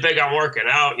 He's really big on working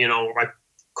out. Like,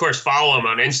 of course, follow him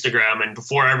on Instagram, and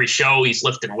before every show, he's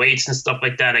lifting weights and stuff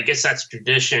like that. I guess that's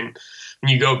tradition.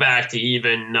 When you go back to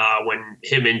even when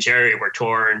him and Jerry were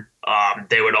touring,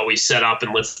 they would always set up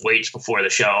and lift weights before the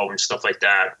show and stuff like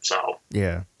that. So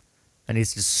yeah. And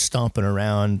he's just stomping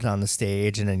around on the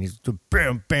stage, and then he's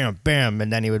bam, bam, bam,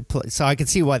 and then he would play. So I can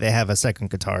see why they have a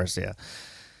second guitarist, yeah.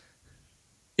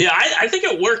 Yeah, I think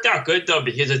it worked out good, though,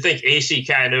 because I think AC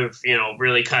kind of,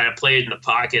 really kind of played in the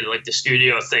pocket, like the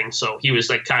studio thing. So he was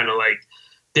like kind of like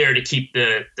there to keep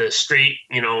the straight,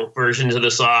 versions of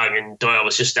the song, and Doyle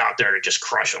was just out there to just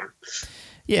crush them.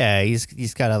 Yeah,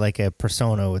 he's got a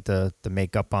persona with the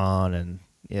makeup on, and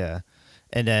yeah.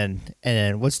 And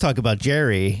then let's talk about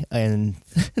Jerry and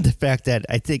the fact that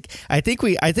I think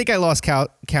I lost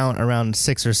count around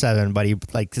 6 or 7, but he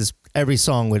like this every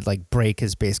song would like break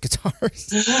his bass guitars.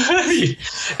 It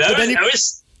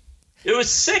was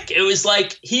sick. It was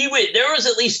like there was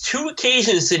at least 2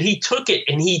 occasions that he took it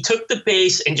and he took the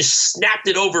bass and just snapped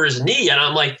it over his knee, and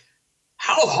I'm like,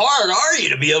 how hard are you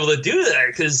to be able to do that?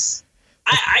 Because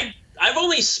I've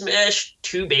only smashed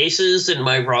 2 basses in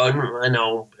my run.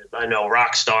 I know,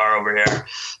 rock star over here.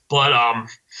 But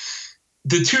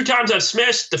the 2 times I've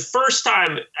smashed, the first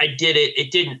time I did it,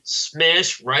 it didn't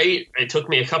smash right. It took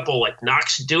me a couple like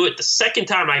knocks to do it. The second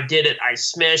time I did it, I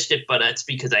smashed it, but that's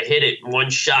because I hit it in one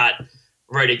shot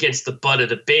right against the butt of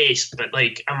the bass. But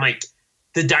like, I'm like,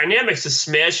 the dynamics of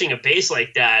smashing a bass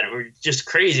like that were just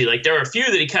crazy. Like there were a few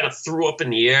that he kind of threw up in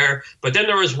the air, but then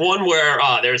there was one where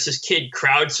there was this kid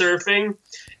crowd surfing,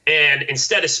 and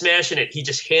instead of smashing it, he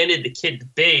just handed the kid the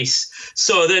bass.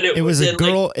 So then it was a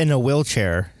girl in a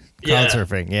wheelchair crowd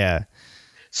surfing. Yeah.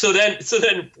 So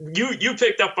then you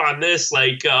picked up on this,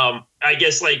 like, I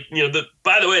guess like,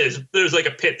 by the way, there's like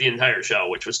a pit the entire show,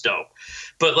 which was dope.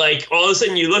 But like all of a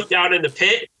sudden you look down in the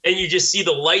pit and you just see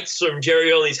the lights from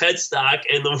Jerry Only's headstock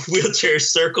and the wheelchair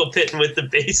circle pitting with the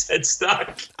bass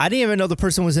headstock. I didn't even know the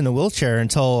person was in a wheelchair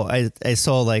until I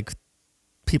saw like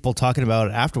people talking about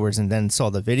it afterwards, and then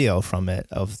saw the video from it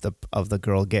of the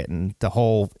girl getting the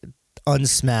whole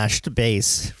unsmashed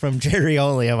bass from Jerry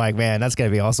Only. I'm like, man, that's gonna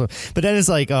be awesome. But then it's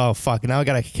like, oh fuck, now I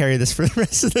gotta carry this for the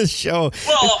rest of the show.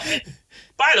 Well,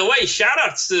 by the way, shout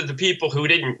outs to the people who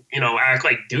didn't, act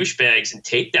like douchebags and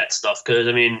take that stuff. Because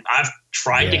I mean, I've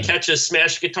tried to catch a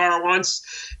smashed guitar once,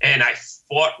 and I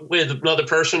fought with another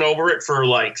person over it for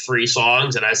like 3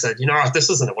 songs, and I said, this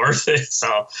isn't worth it.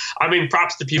 So, I mean,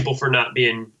 props to people for not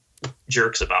being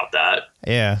jerks about that.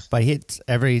 Yeah, but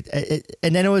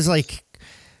and then it was like,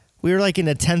 we were like in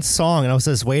the 10th song, and I was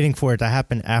just waiting for it to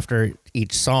happen after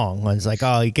each song. I was like,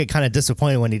 oh, you get kind of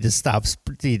disappointed when he just stops.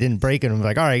 He didn't break it. I'm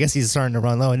like, all right, I guess he's starting to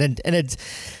run low. And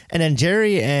then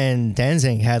Jerry and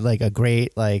Danzig had like a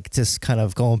great, like, just kind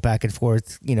of going back and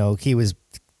forth. You know,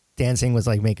 Danzig was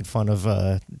like making fun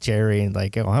of Jerry and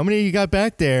like, oh, how many you got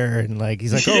back there? And like,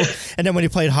 he's like, oh, and then when he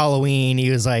played Halloween, he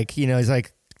was like, you know, he's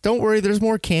like, don't worry, there's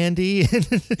more candy.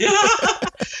 Yeah,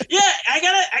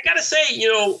 I gotta say,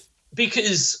 you know,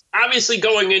 because obviously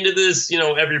going into this, you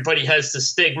know, everybody has the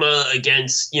stigma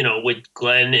against, you know, with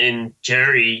Glenn and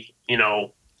Jerry, you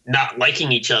know, not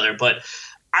liking each other. But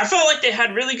I felt like they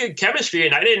had really good chemistry,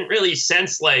 and I didn't really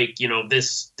sense like, you know,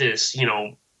 this, you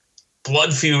know,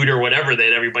 blood feud or whatever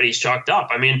that everybody's chalked up.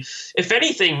 I mean, if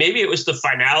anything, maybe it was the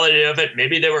finality of it.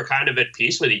 Maybe they were kind of at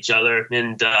peace with each other.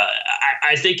 And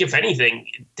I think if anything,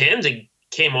 Danzig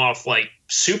came off like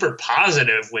super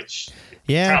positive, which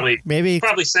probably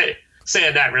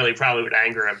saying that really probably would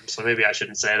anger him. So maybe I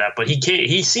shouldn't say that. But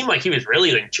he seemed like he was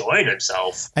really enjoying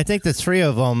himself. I think the three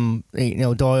of them, you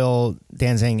know, Doyle,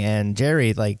 Danzig, and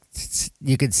Jerry, like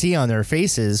you could see on their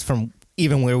faces from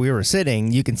even where we were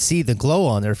sitting, you can see the glow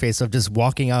on their face of just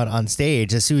walking out on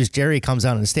stage. As soon as Jerry comes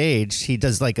out on stage, he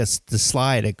does like the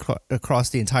slide across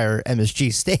the entire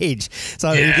MSG stage.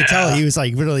 So you could tell he was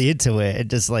like really into it, and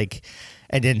just like,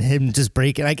 and then him just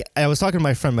breaking. I was talking to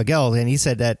my friend Miguel, and he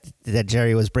said that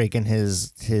Jerry was breaking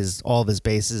all of his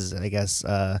bases, I guess,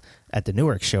 at the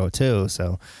Newark show too.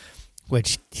 So,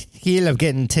 which he ended up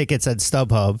getting tickets at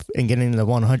StubHub and getting in the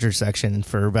 100 section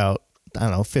for about, I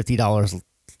don't know, $50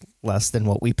 less than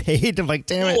what we paid. I'm like,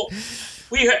 damn it.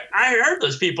 Well, I heard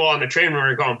those people on the train when we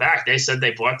were going back. They said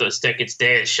they bought those tickets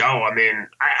day of the show. I mean,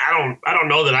 I don't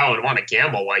know that I would want to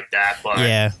gamble like that, but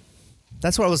yeah,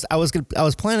 that's what I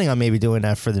was planning on maybe doing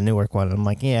that for the Newark one. I'm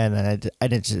like, yeah, and I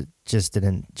just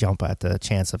didn't jump at the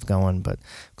chance of going, but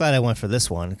glad I went for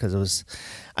this one because it was,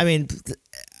 I mean,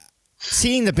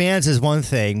 seeing the bands is one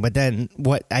thing, but then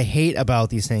what I hate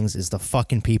about these things is the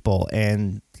fucking people.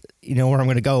 And you know where I'm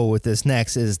going to go with this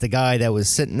next is the guy that was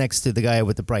sitting next to the guy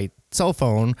with the bright cell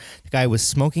phone. The guy was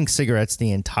smoking cigarettes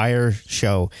the entire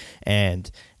show, and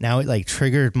now it like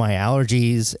triggered my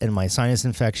allergies and my sinus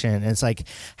infection. And it's like,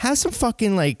 have some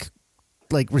fucking like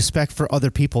respect for other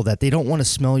people that they don't want to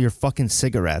smell your fucking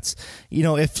cigarettes. You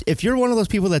know, if you're one of those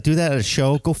people that do that at a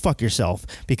show, go fuck yourself,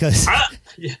 because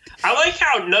I like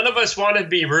how none of us wanted to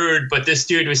be rude, but this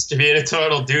dude was to be a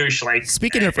total douche. Like,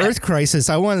 speaking of Earth Crisis,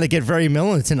 I wanted to get very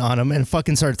militant on him and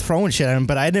fucking start throwing shit at him,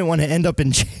 but I didn't want to end up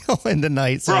in jail in the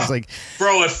night. So I was like,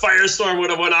 bro, if Firestorm would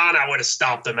have went on, I would have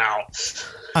stomped him out.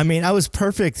 I mean, I was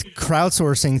perfect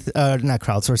crowdsurfing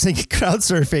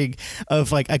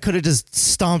of like, I could have just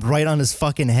stomped right on his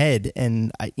fucking head,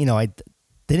 and I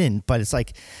didn't, but it's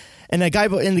like, and the guy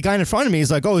in front of me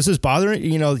is like, oh, is this bothering,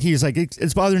 you know, he's like,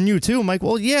 it's bothering you too. I'm like,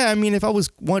 well, yeah, I mean, if I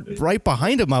went right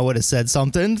behind him, I would have said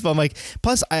something. But I'm like,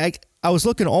 plus I was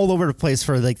looking all over the place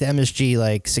for like the MSG,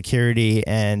 like security.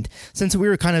 And since we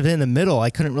were kind of in the middle, I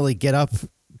couldn't really get up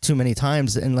too many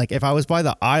times. And like, if I was by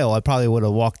the aisle, I probably would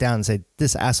have walked down and said,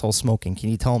 this asshole's smoking. Can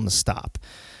you tell him to stop?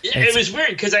 Yeah, it was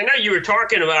weird because I know you were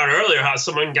talking about earlier how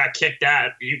someone got kicked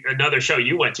out. Another show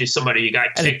you went to, somebody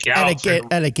got kicked out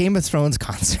at a Game of Thrones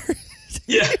concert.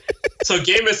 Yeah. So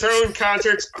Game of Thrones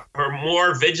concerts are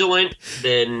more vigilant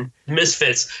than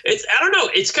Misfits. I don't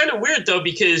know. It's kind of weird though,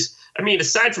 because I mean,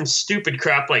 aside from stupid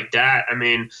crap like that, I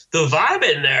mean, the vibe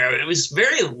in there, it was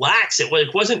very lax. It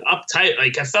wasn't uptight.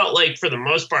 Like, I felt like for the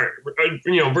most part,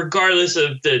 you know, regardless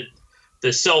of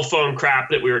the cell phone crap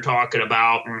that we were talking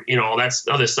about and, you know, all that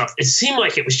other stuff, it seemed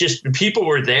like it was just people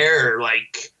were there.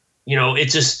 Like, you know,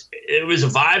 it was a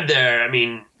vibe there. I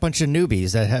mean, bunch of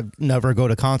newbies that have never go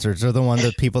to concerts are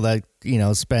the people that, you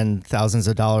know, spend thousands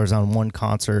of dollars on one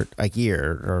concert a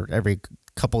year or every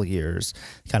couple years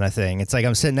kind of thing. It's like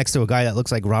I'm sitting next to a guy that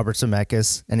looks like Robert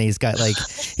Zemeckis, and he's got like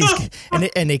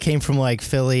and they came from like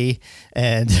Philly,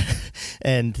 and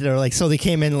they're like, so they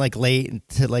came in like late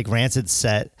to like Rancid's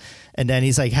set, and then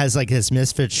he's like has like his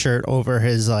Misfits shirt over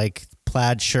his like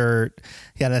plaid shirt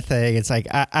kind of thing. It's like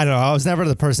I don't know, I was never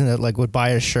the person that like would buy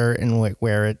a shirt and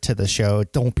wear it to the show.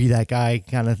 Don't be that guy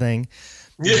kind of thing.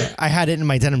 Yeah. I had it in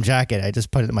my denim jacket. I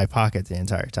just put it in my pocket the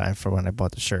entire time for when I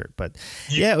bought the shirt. But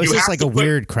yeah, it was just like a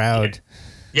weird crowd.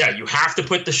 Yeah, you have to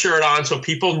put the shirt on so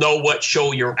people know what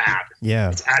show you're at. Yeah.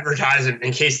 It's advertising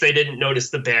in case they didn't notice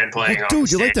the band playing on dude,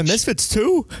 stage. You like the Misfits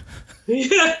too?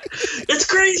 Yeah, it's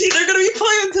crazy. They're going to be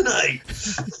playing tonight.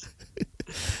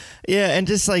 Yeah, and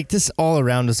just like this all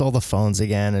around us, all the phones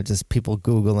again, and just people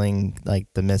Googling like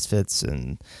the Misfits,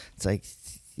 and it's like,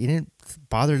 you didn't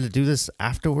bother to do this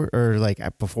afterward or like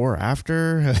before or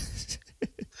after?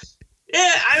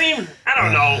 Yeah, I mean, I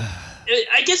don't know.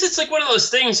 I guess it's like one of those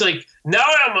things. Like now,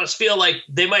 I almost feel like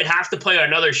they might have to play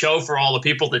another show for all the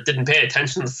people that didn't pay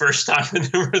attention the first time when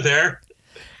they were there.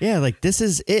 Yeah, like this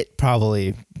is it,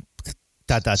 probably. ...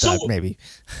 Maybe.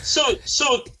 So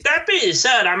that being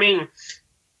said, I mean,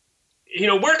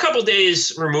 we're a couple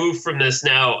days removed from this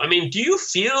now. I mean, do you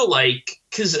feel like?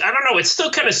 Because I don't know, it's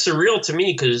still kind of surreal to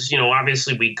me. Because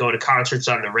obviously we go to concerts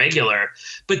on the regular,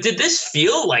 but did this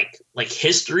feel like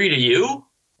history to you?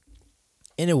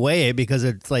 In a way, because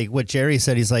it's like what Jerry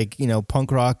said. He's like,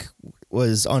 punk rock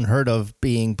was unheard of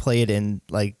being played in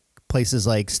like places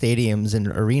like stadiums and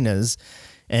arenas.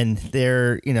 And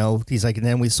they're, he's like, and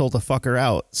then we sold the fucker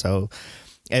out. So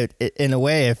in a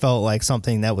way, it felt like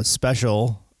something that was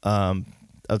special of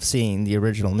seeing the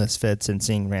original Misfits and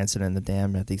seeing Rancid and the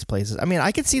Damned at these places. I mean,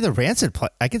 I could see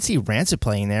I could see Rancid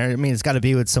playing there. I mean, it's got to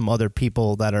be with some other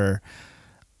people that are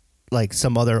like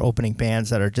some other opening bands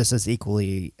that are just as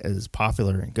equally as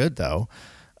popular and good, though.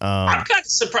 I'm kind of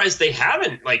surprised they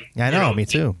haven't I know, me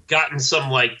too. Gotten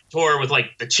some tour with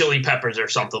the Chili Peppers or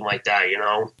something like that,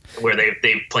 where they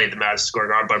played the Madison Square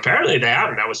Garden, but apparently they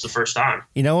haven't. That was the first time.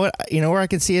 You know what? Where I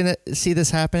could see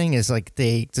this happening is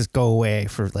they just go away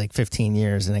for 15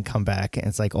 years and then come back, and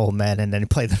it's like old men, and then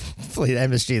play the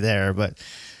MSG there, but.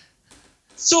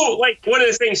 So, one of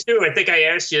the things, too, I think I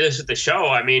asked you this at the show.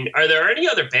 I mean, are there any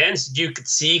other bands that you could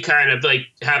see kind of,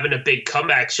 having a big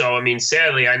comeback show? I mean,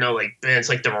 sadly, I know, bands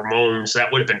like the Ramones,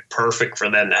 that would have been perfect for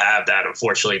them to have that.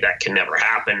 Unfortunately, that can never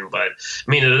happen. But,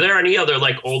 I mean, are there any other,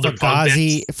 older punk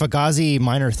bands? Fugazi,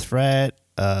 Minor Threat,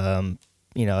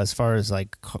 as far as,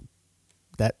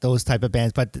 those type of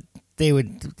bands. But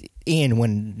Ian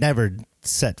would never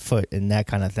set foot in that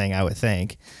kind of thing, I would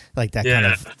think. That kind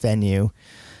of venue.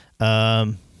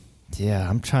 I'm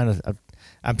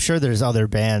sure there's other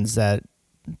bands that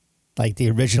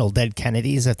the original Dead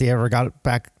Kennedys, if they ever got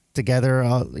back together,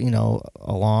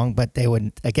 along, but they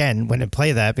wouldn't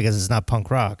play that because it's not punk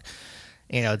rock.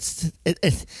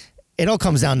 It all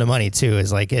comes down to money too.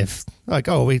 Is if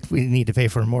we need to pay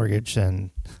for a mortgage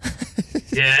and.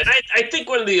 Yeah, and I think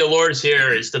one of the allures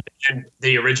here is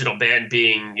the original band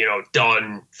being,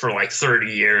 done for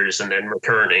 30 years and then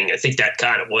returning. I think that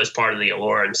kind of was part of the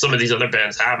allure, and some of these other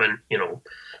bands haven't,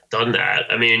 done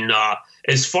that. I mean,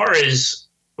 as far as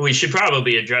we should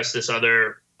probably address this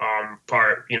other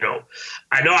part, I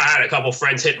know I had a couple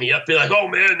friends hit me up, be like, "Oh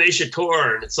man, they should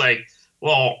tour," and it's like,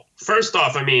 well, first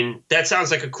off, I mean, that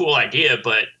sounds like a cool idea,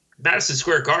 but Madison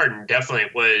Square Garden definitely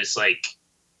was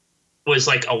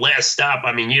a last stop.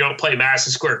 I mean, you don't play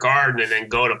Madison Square Garden and then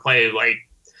go to play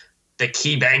the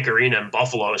KeyBank Arena in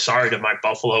Buffalo. Sorry to my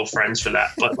Buffalo friends for that,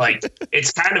 but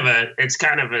it's kind of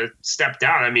a step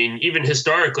down. I mean, even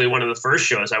historically, one of the first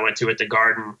shows I went to at the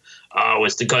Garden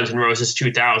was the Guns N' Roses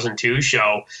 2002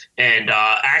 show, and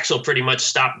Axl pretty much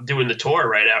stopped doing the tour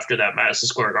right after that Madison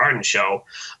Square Garden show.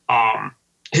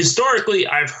 Historically,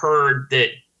 I've heard that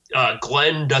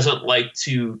Glenn doesn't like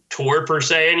to tour per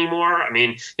se anymore. I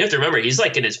mean, you have to remember he's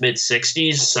in his mid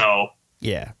 60s, so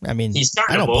yeah. I mean,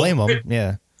 I don't blame him.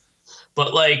 Yeah,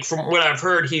 but from what I've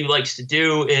heard, he likes to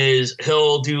do is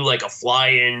he'll do a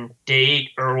fly-in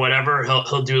date or whatever.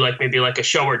 He'll do maybe a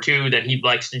show or two. Then he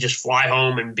likes to just fly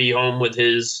home and be home with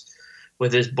his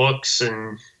books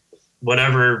and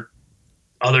whatever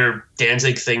other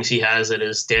Danzig things he has at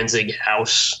his Danzig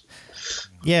house.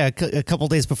 Yeah, a couple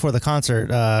days before the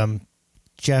concert,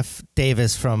 Jeff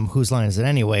Davis from Whose Line Is It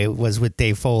Anyway was with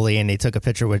Dave Foley, and they took a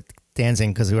picture with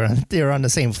Danzig because they were on the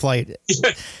same flight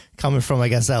coming from, I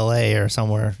guess, L.A. or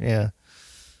somewhere. Yeah.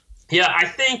 Yeah, I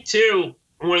think, too,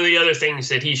 one of the other things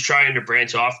that he's trying to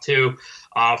branch off to,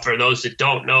 for those that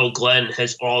don't know, Glenn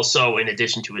has also, in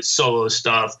addition to his solo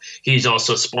stuff, he's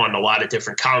also spawned a lot of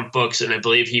different comic books, and I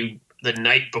believe the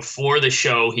night before the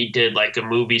show, he did a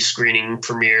movie screening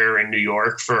premiere in New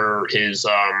York for his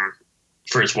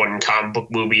one comic book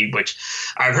movie, which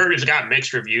I've heard has got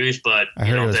mixed reviews, but I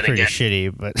heard it was pretty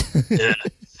shitty. But yeah,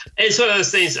 it's one of those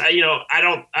things. I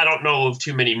don't know of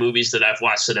too many movies that I've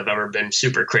watched that have ever been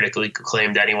super critically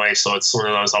acclaimed anyway. So it's one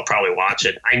of those I'll probably watch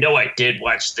it. I know I did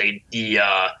watch the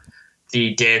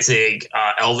Danzig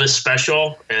Elvis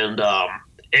special, and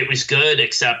it was good,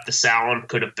 except the sound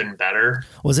could have been better.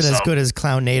 Was it as good as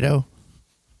Clownado?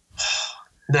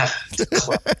 Nah,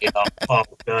 oh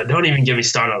God! Don't even get me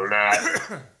started on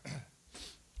that.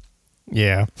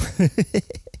 Yeah.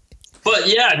 But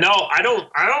yeah, no, I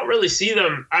don't really see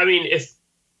them. I mean,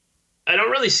 I don't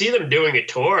really see them doing a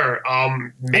tour.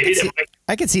 Maybe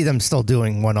I could see them still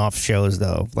doing one-off shows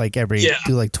though,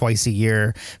 do twice a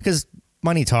year, because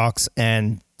money talks,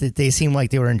 and they seem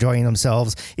like they were enjoying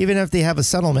themselves. Even if they have a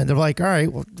settlement, they're like, all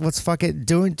right, well, let's fuck it,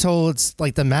 do it until it's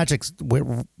like the magic's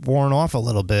worn off a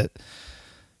little bit.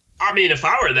 I mean, if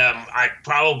I were them, I'd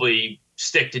probably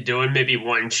stick to doing maybe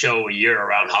one show a year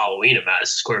around Halloween at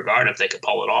Madison Square Garden if they could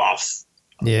pull it off.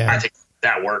 Yeah. I think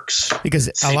that works.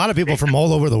 Because a lot of people from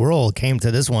all over the world came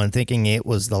to this one thinking it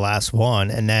was the last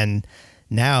one. And then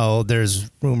now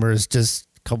there's rumors just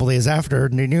a couple days after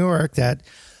in New York that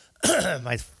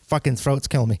my fucking throat's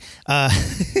killing me.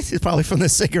 It's probably from the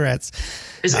cigarettes.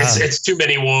 It's too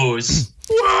many woes.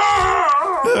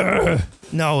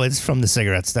 No, it's from the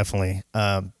cigarettes, definitely.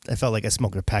 I felt like I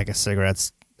smoked a pack of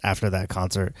cigarettes after that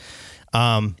concert.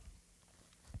 But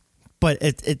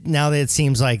it now that it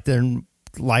seems like the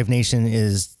Live Nation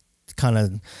is kind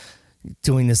of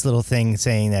doing this little thing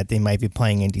saying that they might be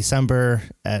playing in December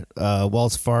at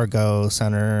Wells Fargo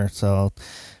Center. So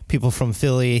people from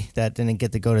Philly that didn't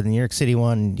get to go to the New York City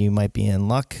one, you might be in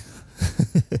luck.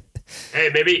 Hey,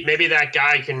 maybe that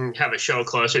guy can have a show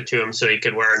closer to him so he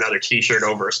could wear another T-shirt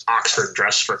over his Oxford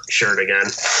dress shirt again.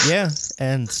 Yeah,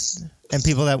 and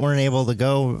people that weren't able to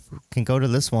go can go to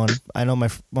this one. I know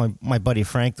my buddy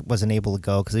Frank wasn't able to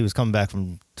go because he was coming back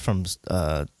from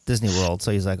Disney World,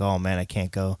 so he's like, "Oh man, I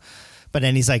can't go." But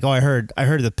then he's like, "Oh, I heard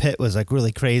the pit was like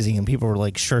really crazy, and people were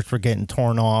like shirts were getting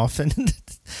torn off." And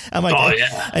I'm like, "Oh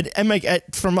yeah." I'm like,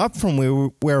 from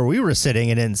where we were sitting,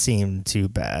 it didn't seem too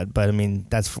bad. But I mean,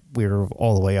 we were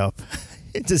all the way up.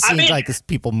 It just seemed like it's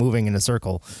people moving in a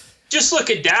circle. Just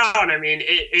looking down, I mean,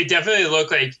 it definitely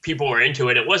looked like people were into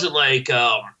it. It wasn't like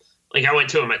I went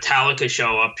to a Metallica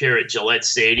show up here at Gillette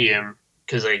Stadium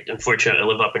because I unfortunately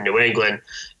live up in New England,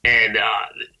 and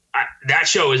that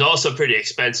show was also pretty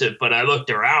expensive. But I looked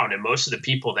around, and most of the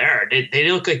people there,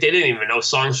 they look like they didn't even know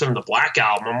songs from the Black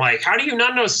Album. I'm like, how do you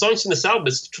not know songs from this album?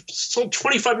 It's sold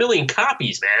 25 million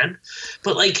copies, man.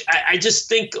 But like, I just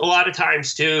think a lot of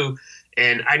times too.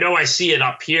 And I know I see it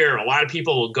up here. A lot of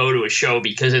people will go to a show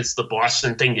because it's the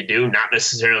Boston thing to do, not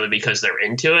necessarily because they're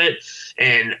into it.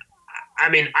 And I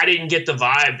mean, I didn't get the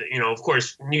vibe. You know, of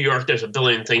course, New York, there's a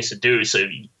billion things to do. So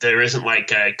there isn't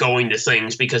like going to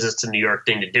things because it's a New York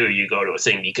thing to do. You go to a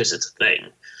thing because it's a thing.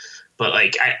 But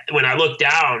like when I look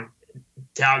down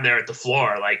there at the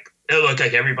floor, like it looked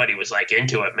like everybody was like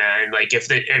into it, man. Like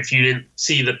if you didn't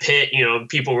see the pit, you know,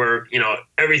 people were, you know,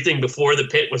 everything before the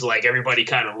pit was like everybody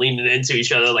kind of leaning into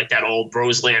each other, like that old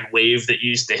Roseland wave that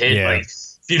used to hit. Yeah. Like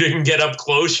if you didn't get up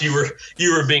close, you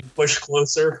were being pushed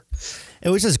closer. It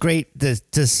was just great,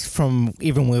 just from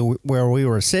even where we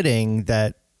were sitting,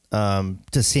 that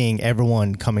just seeing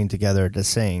everyone coming together to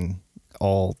sing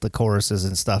all the choruses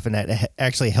and stuff, and that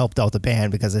actually helped out the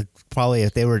band because it probably,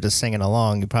 if they were just singing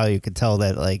along, you probably could tell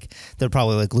that like they're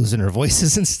probably like losing their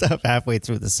voices and stuff halfway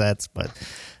through the sets. But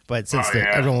since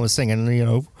everyone was singing, you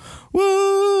know,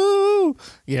 woo,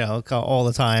 you know, all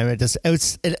the time,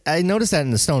 I noticed that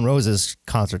in the Stone Roses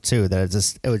concert too,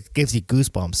 that it gives you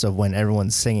goosebumps of when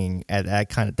everyone's singing at that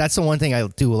kind of. That's the one thing I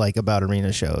do like about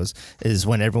arena shows is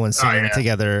when everyone's singing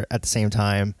together at the same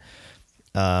time.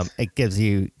 It gives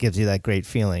you that great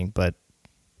feeling. But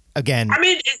again, I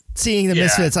mean, seeing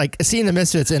the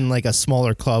Misfits in like a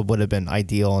smaller club would have been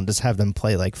ideal, and just have them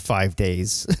play like 5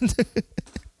 days.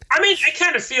 I mean, I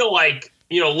kind of feel like,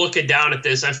 you know, looking down at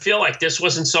this, I feel like this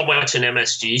wasn't so much an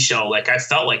MSG show. Like I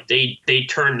felt like they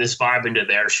turned this vibe into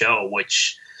their show,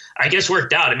 which I guess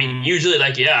worked out. I mean, usually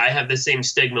like, I have the same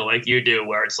stigma like you do,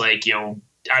 where it's like, you know,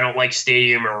 I don't like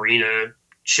stadium or arena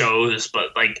shows,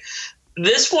 but like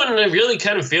this one, I really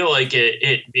kind of feel like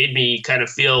it made me kind of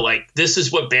feel like this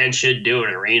is what bands should do in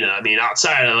an arena. I mean,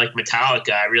 outside of like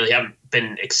Metallica, I really haven't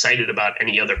been excited about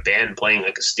any other band playing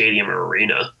like a stadium or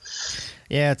arena.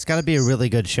 Yeah, it's got to be a really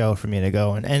good show for me to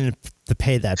go and to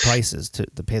pay those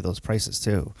prices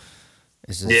too.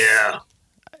 It's just,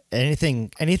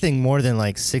 anything more than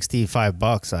like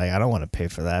 $65, I don't want to pay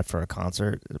for that for a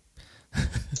concert.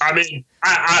 I mean,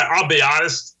 I'll be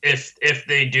honest. If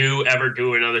they do ever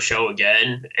do another show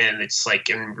again and it's like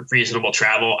in reasonable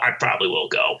travel, I probably will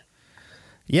go.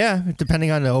 Yeah,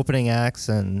 depending on the opening acts,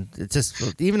 and it's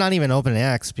just not even opening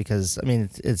acts, because I mean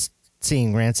it's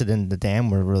seeing Rancid and The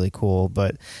Damned were really cool,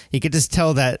 but you could just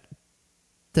tell that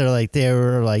they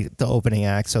were like the opening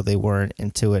act, so they weren't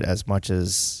into it as much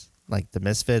as like the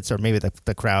Misfits or maybe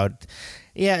the crowd.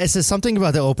 Yeah, it's just something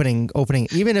about the opening.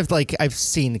 Even if like I've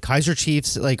seen Kaiser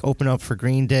Chiefs like open up for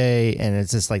Green Day, and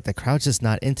it's just like the crowd's just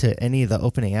not into any of the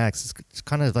opening acts. It's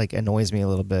kind of like annoys me a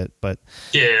little bit, but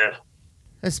yeah,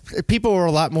 people were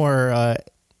a lot more,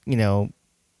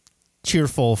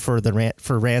 cheerful for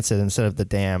Rancid instead of the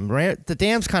Damned. The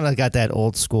Damned's kind of got that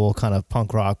old school kind of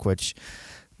punk rock, which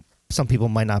some people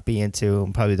might not be into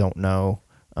and probably don't know.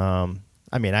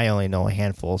 I mean, I only know a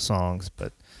handful of songs,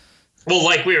 but Well,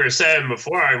 like we were saying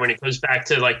before, when it goes back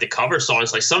to like the cover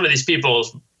songs, like some of these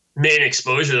people's main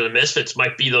exposure to the Misfits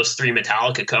might be those 3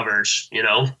 Metallica covers, you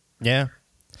know? yeah,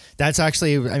 that's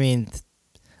actually, I mean,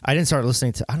 I didn't start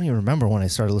listening to, I don't even remember when I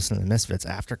started listening to Misfits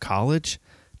after college,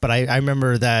 but I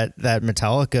remember that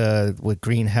Metallica with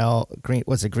Green Hell,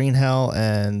 was it Green Hell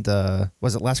and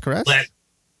was it Last Caress?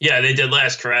 Yeah, they did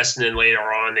Last Caress, and then later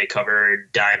on they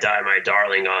covered Die Die My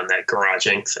Darling on that Garage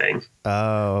Inc. thing.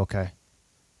 Oh, okay.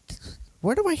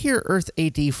 Where do I hear Earth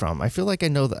AD from? I feel like I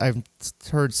know that I've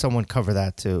heard someone cover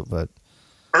that too, but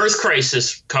Earth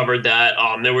Crisis covered that.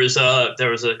 There was a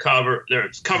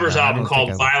covers album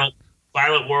called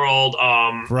Violent World.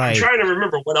 Right. I'm trying to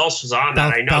remember what else was on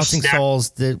that. I know Bouncing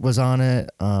Souls was on it.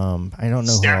 I don't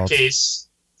know who else.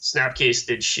 Snapcase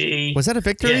did she? Was that a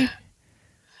Victory? Yeah.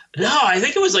 No, I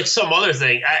think it was like some other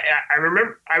thing. I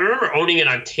remember owning it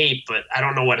on tape, but I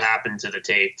don't know what happened to the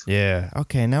tape. Yeah.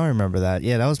 Okay, now I remember that.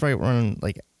 Yeah, that was right around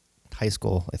like high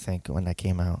school, I think, when that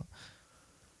came out.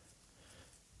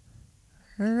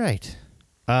 All right.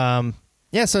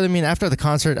 Yeah. So I mean, after the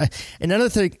concert, another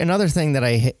thing that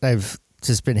I've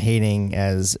just been hating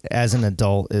as an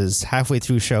adult is halfway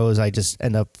through shows, I just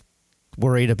end up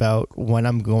worried about when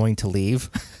I'm going to leave.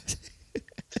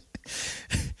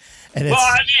 Well,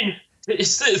 I mean,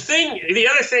 it's the thing. The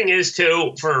other thing is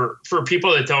too, for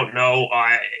people that don't know,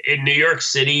 in New York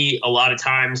City, a lot of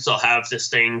times they'll have this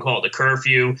thing called a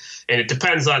curfew, and it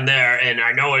depends on there. And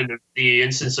I know in the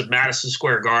instance of Madison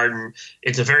Square Garden,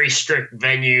 it's a very strict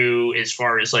venue as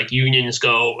far as like unions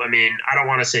go. I mean, I don't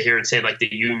want to sit here and say like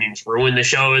the unions ruin the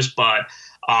shows, but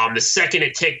the second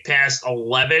it ticked past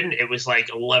 11, it was like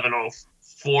 11:04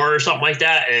 or something like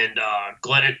that, and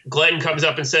Glenn comes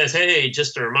up and says, "Hey,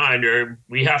 just a reminder,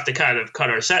 we have to kind of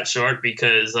cut our set short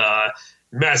because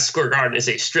Madison Square Garden is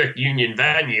a strict union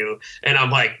venue." And I'm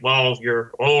like, "Well,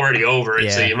 you're already over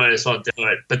it, so you might as well do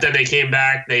it." But then they came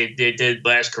back, they did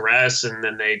Last Caress, and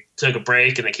then they took a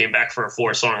break, and they came back for a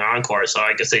 4-song encore. So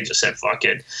I guess they just said, "Fuck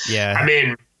it." Yeah, I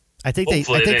mean. I think they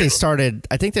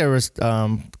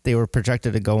were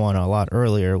projected to go on a lot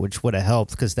earlier, which would have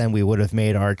helped because then we would have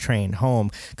made our train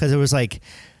home. Because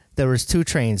there was 2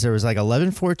 trains. There was like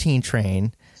 11:14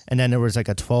 train, and then there was like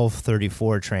a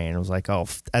 12:34 train. It was like, oh,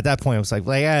 at that point it was like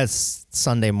yeah, it's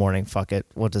Sunday morning. Fuck it.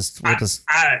 We'll just. I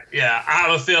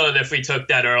have a feeling if we took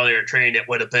that earlier train, it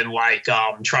would have been like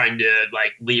trying to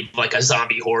like leave like a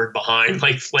zombie horde behind,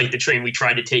 like the train we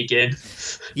tried to take in.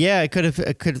 Yeah, it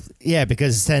could. Yeah,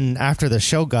 because then after the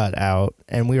show got out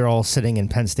and we were all sitting in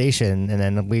Penn Station, and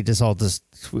then we just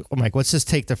I'm like, let's just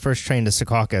take the first train to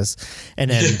Secaucus,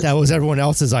 and then that was everyone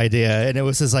else's idea, and it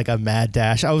was just like a mad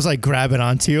dash. I was like grabbing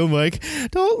onto you. I'm like,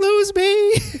 don't lose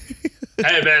me.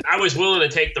 Hey man, I was willing to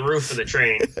take the roof of the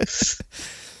train.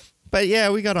 But yeah,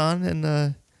 we got on,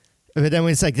 and but then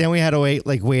we had to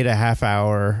wait a half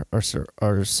hour or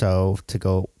so to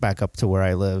go back up to where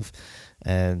I live,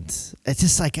 and it's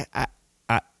just like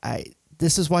I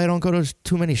this is why I don't go to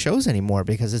too many shows anymore,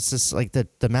 because it's just like the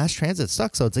mass transit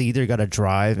sucks. So it's either got to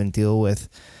drive and deal with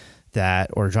that,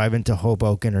 or drive into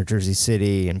Hoboken or Jersey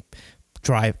City and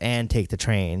drive and take the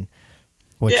train.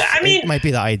 Which it might be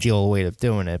the ideal way of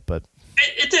doing it, but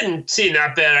it didn't seem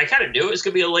that bad. I kind of knew it was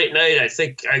gonna be a late night. I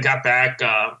think I got back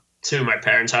to my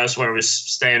parents' house where I was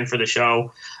staying for the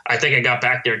show. I think I got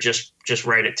back there just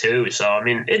right at 2. So I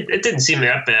mean, it didn't seem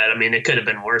that bad. I mean, it could have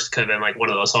been worse. Could have been like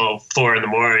one of those whole 4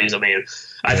 a.m. I mean,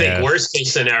 I think worst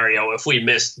case scenario, if we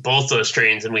missed both those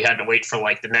trains and we had to wait for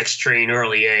like the next train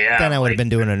early a.m. Then I would have been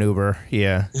doing an Uber.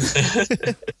 Yeah.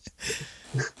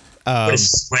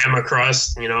 Swam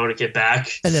across, to get back.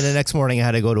 And then the next morning I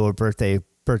had to go to a birthday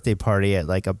party at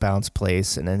like a bounce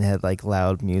place, and then had like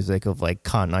loud music of like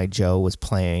Cotton Eye Joe was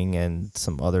playing and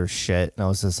some other shit, and I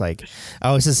was just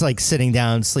like sitting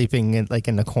down sleeping in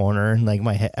the corner, and like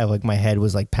my head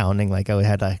was like pounding like I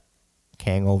had a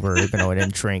hangover even though I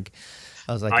didn't drink.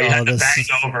 I was like, you had to bang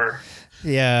over.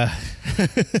 Yeah.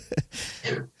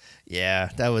 Yeah,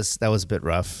 that was a bit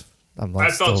rough.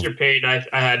 I felt your pain. I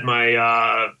had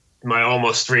my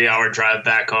almost 3-hour drive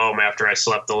back home after I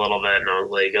slept a little bit, and I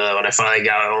was like, when I finally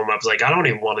got home, I was like, I don't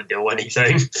even want to do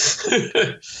anything.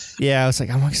 Yeah, I was like,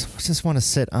 I just want to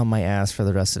sit on my ass for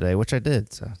the rest of the day, which I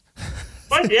did. So.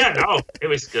 But yeah, no, it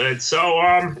was good. So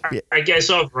I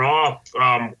guess overall,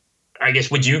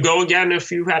 would you go again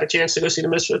if you had a chance to go see the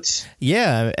Misfits?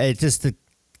 Yeah,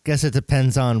 guess it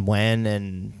depends on when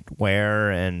and where,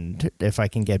 and if I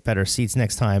can get better seats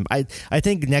next time. I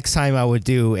think next time I would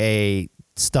do a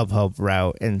StubHub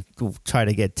route and try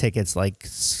to get tickets like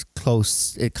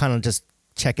close. It kind of just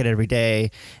check it every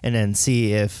day and then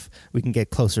see if we can get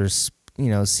closer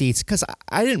seats, because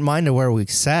I didn't mind where we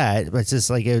sat, but it's just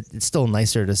like it's still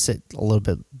nicer to sit a little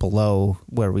bit below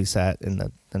where we sat in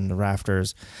the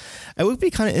rafters. It would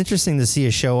be kind of interesting to see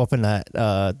a show up in that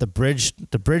the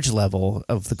bridge level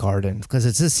of the garden, because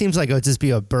it just seems like it would just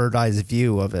be a bird eyes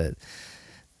view of it.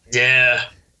 Yeah,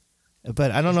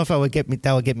 but I don't know if that would get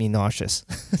me nauseous.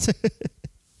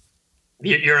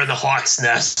 You're in the hawk's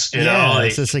nest, you yeah, know.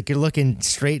 It's just like you're looking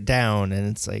straight down, and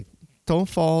it's like, don't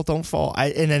fall.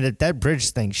 And then that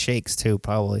bridge thing shakes too,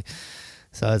 probably.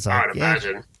 So it's like, I'd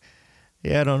imagine.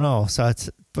 Yeah, I don't know. So it's,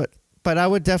 but I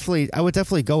would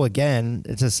definitely go again.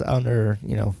 It's just under,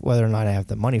 whether or not I have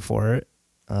the money for it.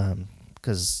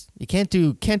 Because you can't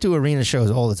do arena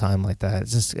shows all the time like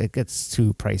that. It gets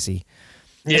too pricey.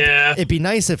 Yeah. It'd be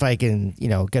nice if I can,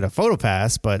 get a photo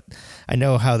pass, but I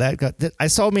know how that got. I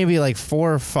saw maybe like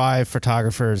 4 or 5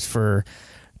 photographers for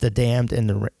the Damned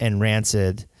and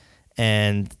Rancid,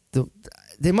 and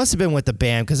they must have been with the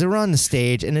band, because they were on the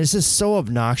stage, and it's just so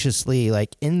obnoxiously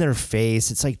like in their face.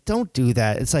 It's like, don't do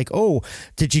that. It's like, oh,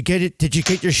 did you get it? Did you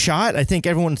get your shot? I think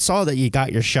everyone saw that you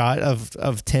got your shot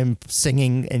of Tim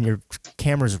singing, and your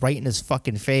camera's right in his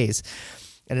fucking face.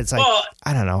 And it's like, well,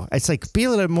 I don't know. It's like, be a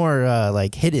little bit more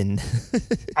like hidden.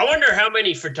 I wonder how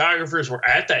many photographers were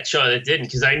at that show that didn't,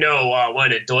 because I know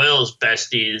one of Doyle's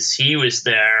besties, he was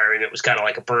there, and it was kind of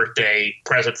like a birthday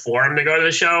present for him to go to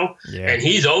the show. Yeah. And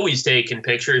he's always taking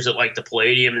pictures at like the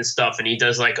Palladium and stuff, and he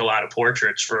does like a lot of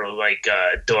portraits for like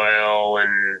Doyle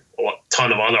and a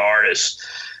ton of other artists.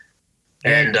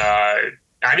 And I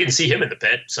didn't see him in the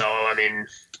pit, so I mean.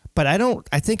 But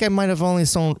I think I might have only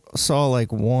saw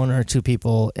like 1 or 2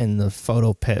 people in the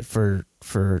photo pit for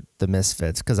the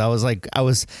Misfits, because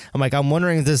I'm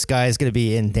wondering if this guy is going to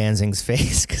be in Danzig's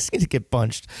face, because he's going to get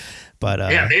punched. But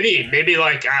yeah, maybe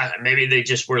like maybe they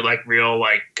just were like real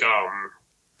like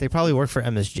they probably work for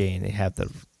MSG and they have the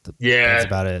yeah, that's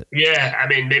about it. Yeah, I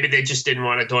mean maybe they just didn't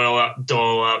want to dole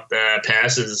out the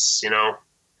passes,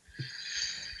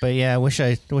 But yeah,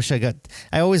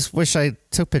 I always wish I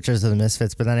took pictures of the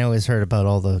Misfits, but then I always heard about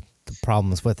all the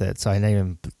problems with it, so I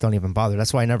don't even bother.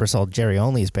 That's why I never saw Jerry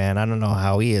Only's band. I don't know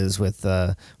how he is with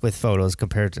photos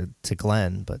compared to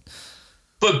Glenn, but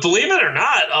believe it or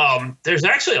not, there's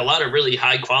actually a lot of really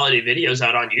high quality videos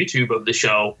out on YouTube of the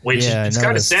show, which it's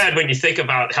kind of sad when you think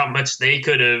about how much they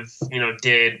could have,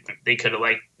 they could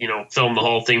have filmed the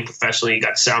whole thing professionally,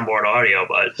 got soundboard audio.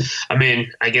 But I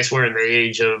mean, I guess we're in the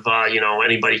age of,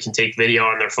 anybody can take video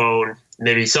on their phone.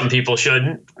 Maybe some people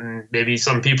shouldn't, and maybe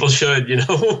some people should,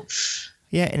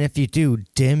 Yeah, and if you do,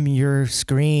 dim your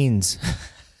screens.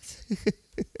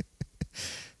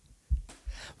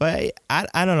 But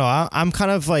I don't know. I'm kind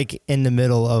of like in the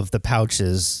middle of the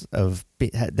pouches of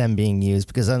them being used,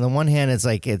 because on the one hand, it's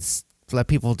like let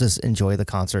people just enjoy the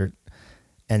concert.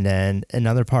 And then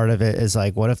another part of it is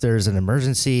like, what if there's an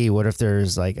emergency? What if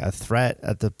there's like a threat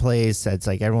at the place that's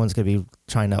like everyone's going to be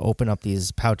trying to open up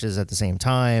these pouches at the same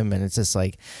time? And it's just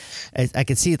like, I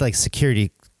could see like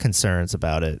security concerns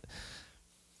about it.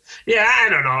 Yeah, I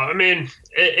don't know. I mean,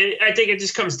 I think it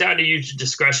just comes down to user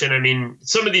discretion. I mean,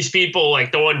 some of these people,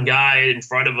 like the one guy in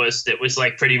front of us that was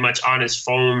like pretty much on his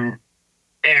phone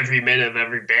every minute of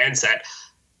every band set,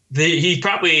 he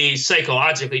probably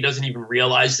psychologically doesn't even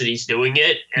realize that he's doing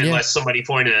it unless somebody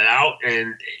pointed it out.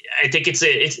 And I think it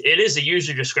is a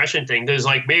user discretion thing, because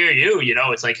like me or you,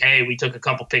 it's like, hey, we took a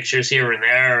couple pictures here and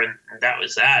there, and that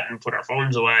was that, and put our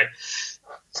phones away.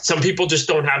 Some people just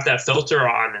don't have that filter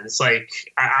on, and it's like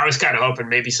I was kind of hoping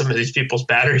maybe some of these people's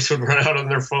batteries would run out on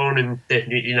their phone, and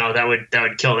that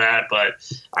would kill that. But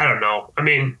I don't know. I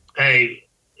mean, hey,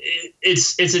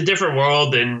 it's a different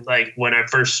world than like when I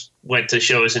first went to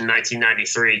shows in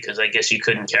 1993, because I guess you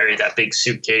couldn't carry that big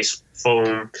suitcase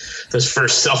phone, those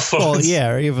first cell phones. Well,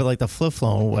 yeah, or even like the flip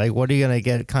phone. Like, what are you gonna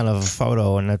get kind of a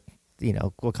photo, and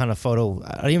what kind of photo?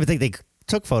 I don't even think they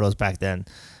took photos back then.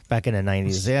 Back in the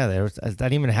 90s, I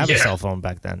didn't even have a cell phone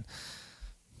back then.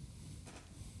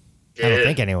 I don't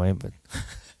think anyway, but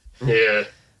yeah.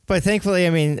 But thankfully,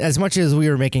 I mean, as much as we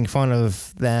were making fun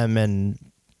of them and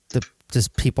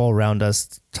just people around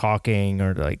us talking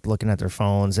or like looking at their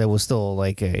phones, it was still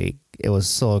a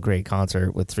great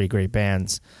concert with 3 great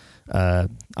bands.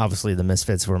 Obviously, the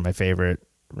Misfits were my favorite.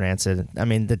 Rancid. I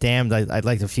mean, the Damned, I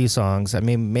liked a few songs. I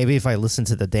mean, maybe if I listened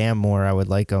to the Damned more, I would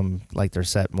like their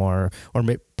set more, or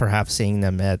perhaps seeing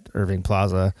them at Irving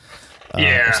Plaza,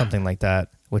 or something like that,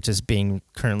 which is being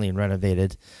currently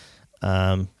renovated.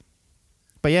 But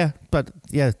yeah,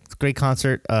 great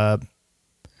concert. I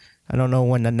don't know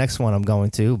when the next one I'm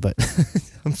going to, but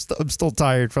I'm still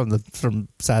tired from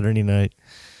Saturday night.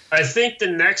 I think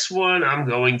the next one I'm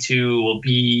going to will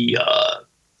be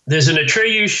There's an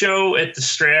Atreyu show at the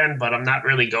Strand, but I'm not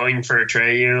really going for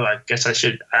Atreyu. I guess I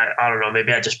should, I don't know,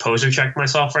 maybe I just poser checked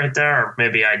myself right there, or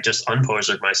maybe I just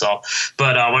unposered myself.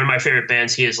 But one of my favorite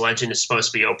bands, He Is Legend, is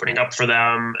supposed to be opening up for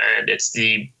them, and it's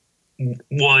the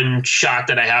one shot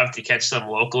that I have to catch them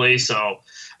locally. So,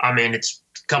 I mean, it's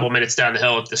a couple minutes down the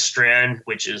hill at the Strand,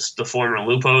 which is the former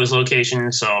Lupo's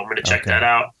location, so I'm going to check that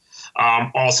out.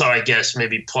 Also, I guess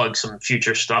maybe plug some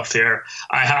future stuff here.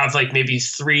 I have like maybe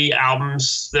 3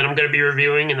 albums that I'm going to be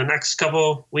reviewing in the next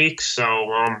couple weeks.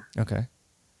 So, okay,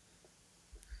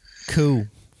 cool.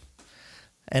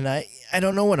 And I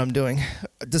don't know what I'm doing.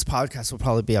 This podcast will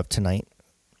probably be up tonight.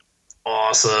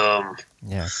 Awesome.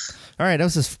 Yeah. All right, that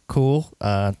was just cool.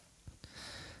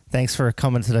 Thanks for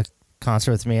coming to the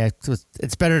concert with me.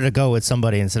 It's better to go with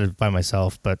somebody instead of by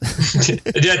myself, but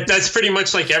yeah, that's pretty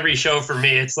much like every show for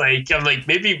me. It's like I'm like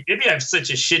maybe I have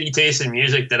such a shitty taste in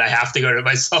music that I have to go to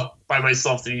by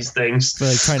myself to these things. But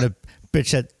like trying to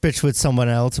bitch with someone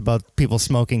else about people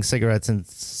smoking cigarettes and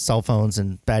cell phones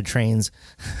and bad trains.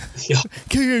 Yeah.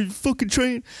 Get a fucking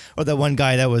train. Or that one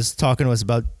guy that was talking to us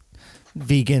about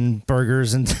vegan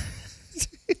burgers and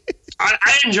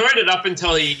I enjoyed it up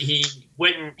until he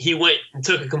went and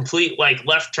took a complete like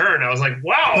left turn. I was like,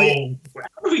 wow,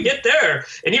 how did we get there?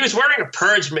 And he was wearing a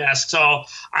purge mask, so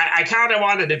I kind of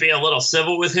wanted to be a little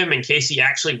civil with him in case he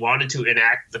actually wanted to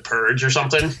enact the purge or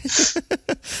something.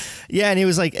 Yeah, and he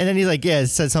was like, and then he like, yeah,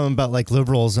 said something about like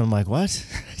liberals, and I'm like, what?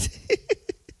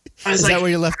 Is that where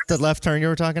you left the left turn you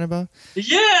were talking about?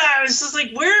 Yeah, I was just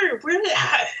like,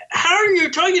 how are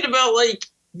you talking about like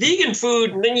vegan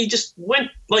food, and then you just went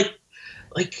like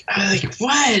what?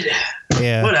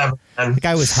 Yeah, whatever. The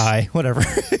guy was high. Whatever.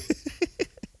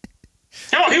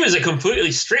 No, he was a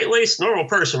completely straight-laced, normal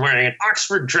person wearing an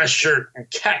Oxford dress shirt and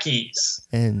khakis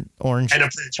and orange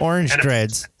and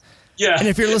dreads. Yeah. And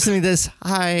if you're listening to this,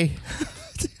 hi.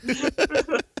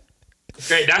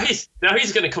 Great. Now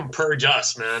he's gonna come purge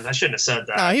us, man. I shouldn't have said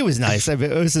that. No, he was nice. I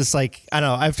mean, it was just like, I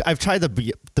don't know. I've tried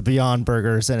the Beyond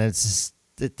Burgers, and it's just,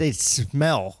 they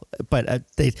smell, but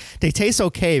they taste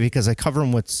okay because I cover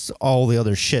them with all the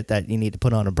other shit that you need to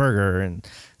put on a burger and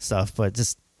stuff. But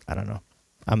just, I don't know.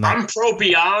 I'm pro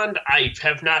Beyond. I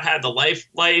have not had the life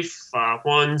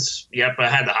ones. Yep, I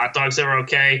had the hot dogs that were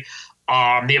okay.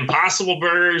 The Impossible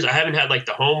Burgers, I haven't had like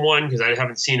the home one because I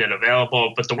haven't seen it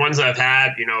available. But the ones that I've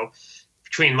had,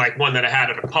 between like one that I had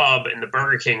at a pub and the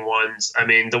Burger King ones, I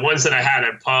mean, the ones that I had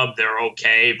at a pub, they're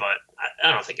okay, but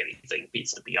I don't think anything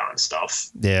beats the Beyond stuff.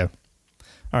 Yeah.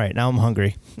 All right, now I'm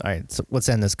hungry. All right, so let's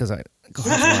end this because I go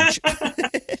have lunch.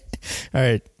 All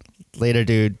right, later,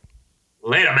 dude.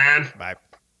 Later, man. Bye.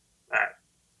 All right.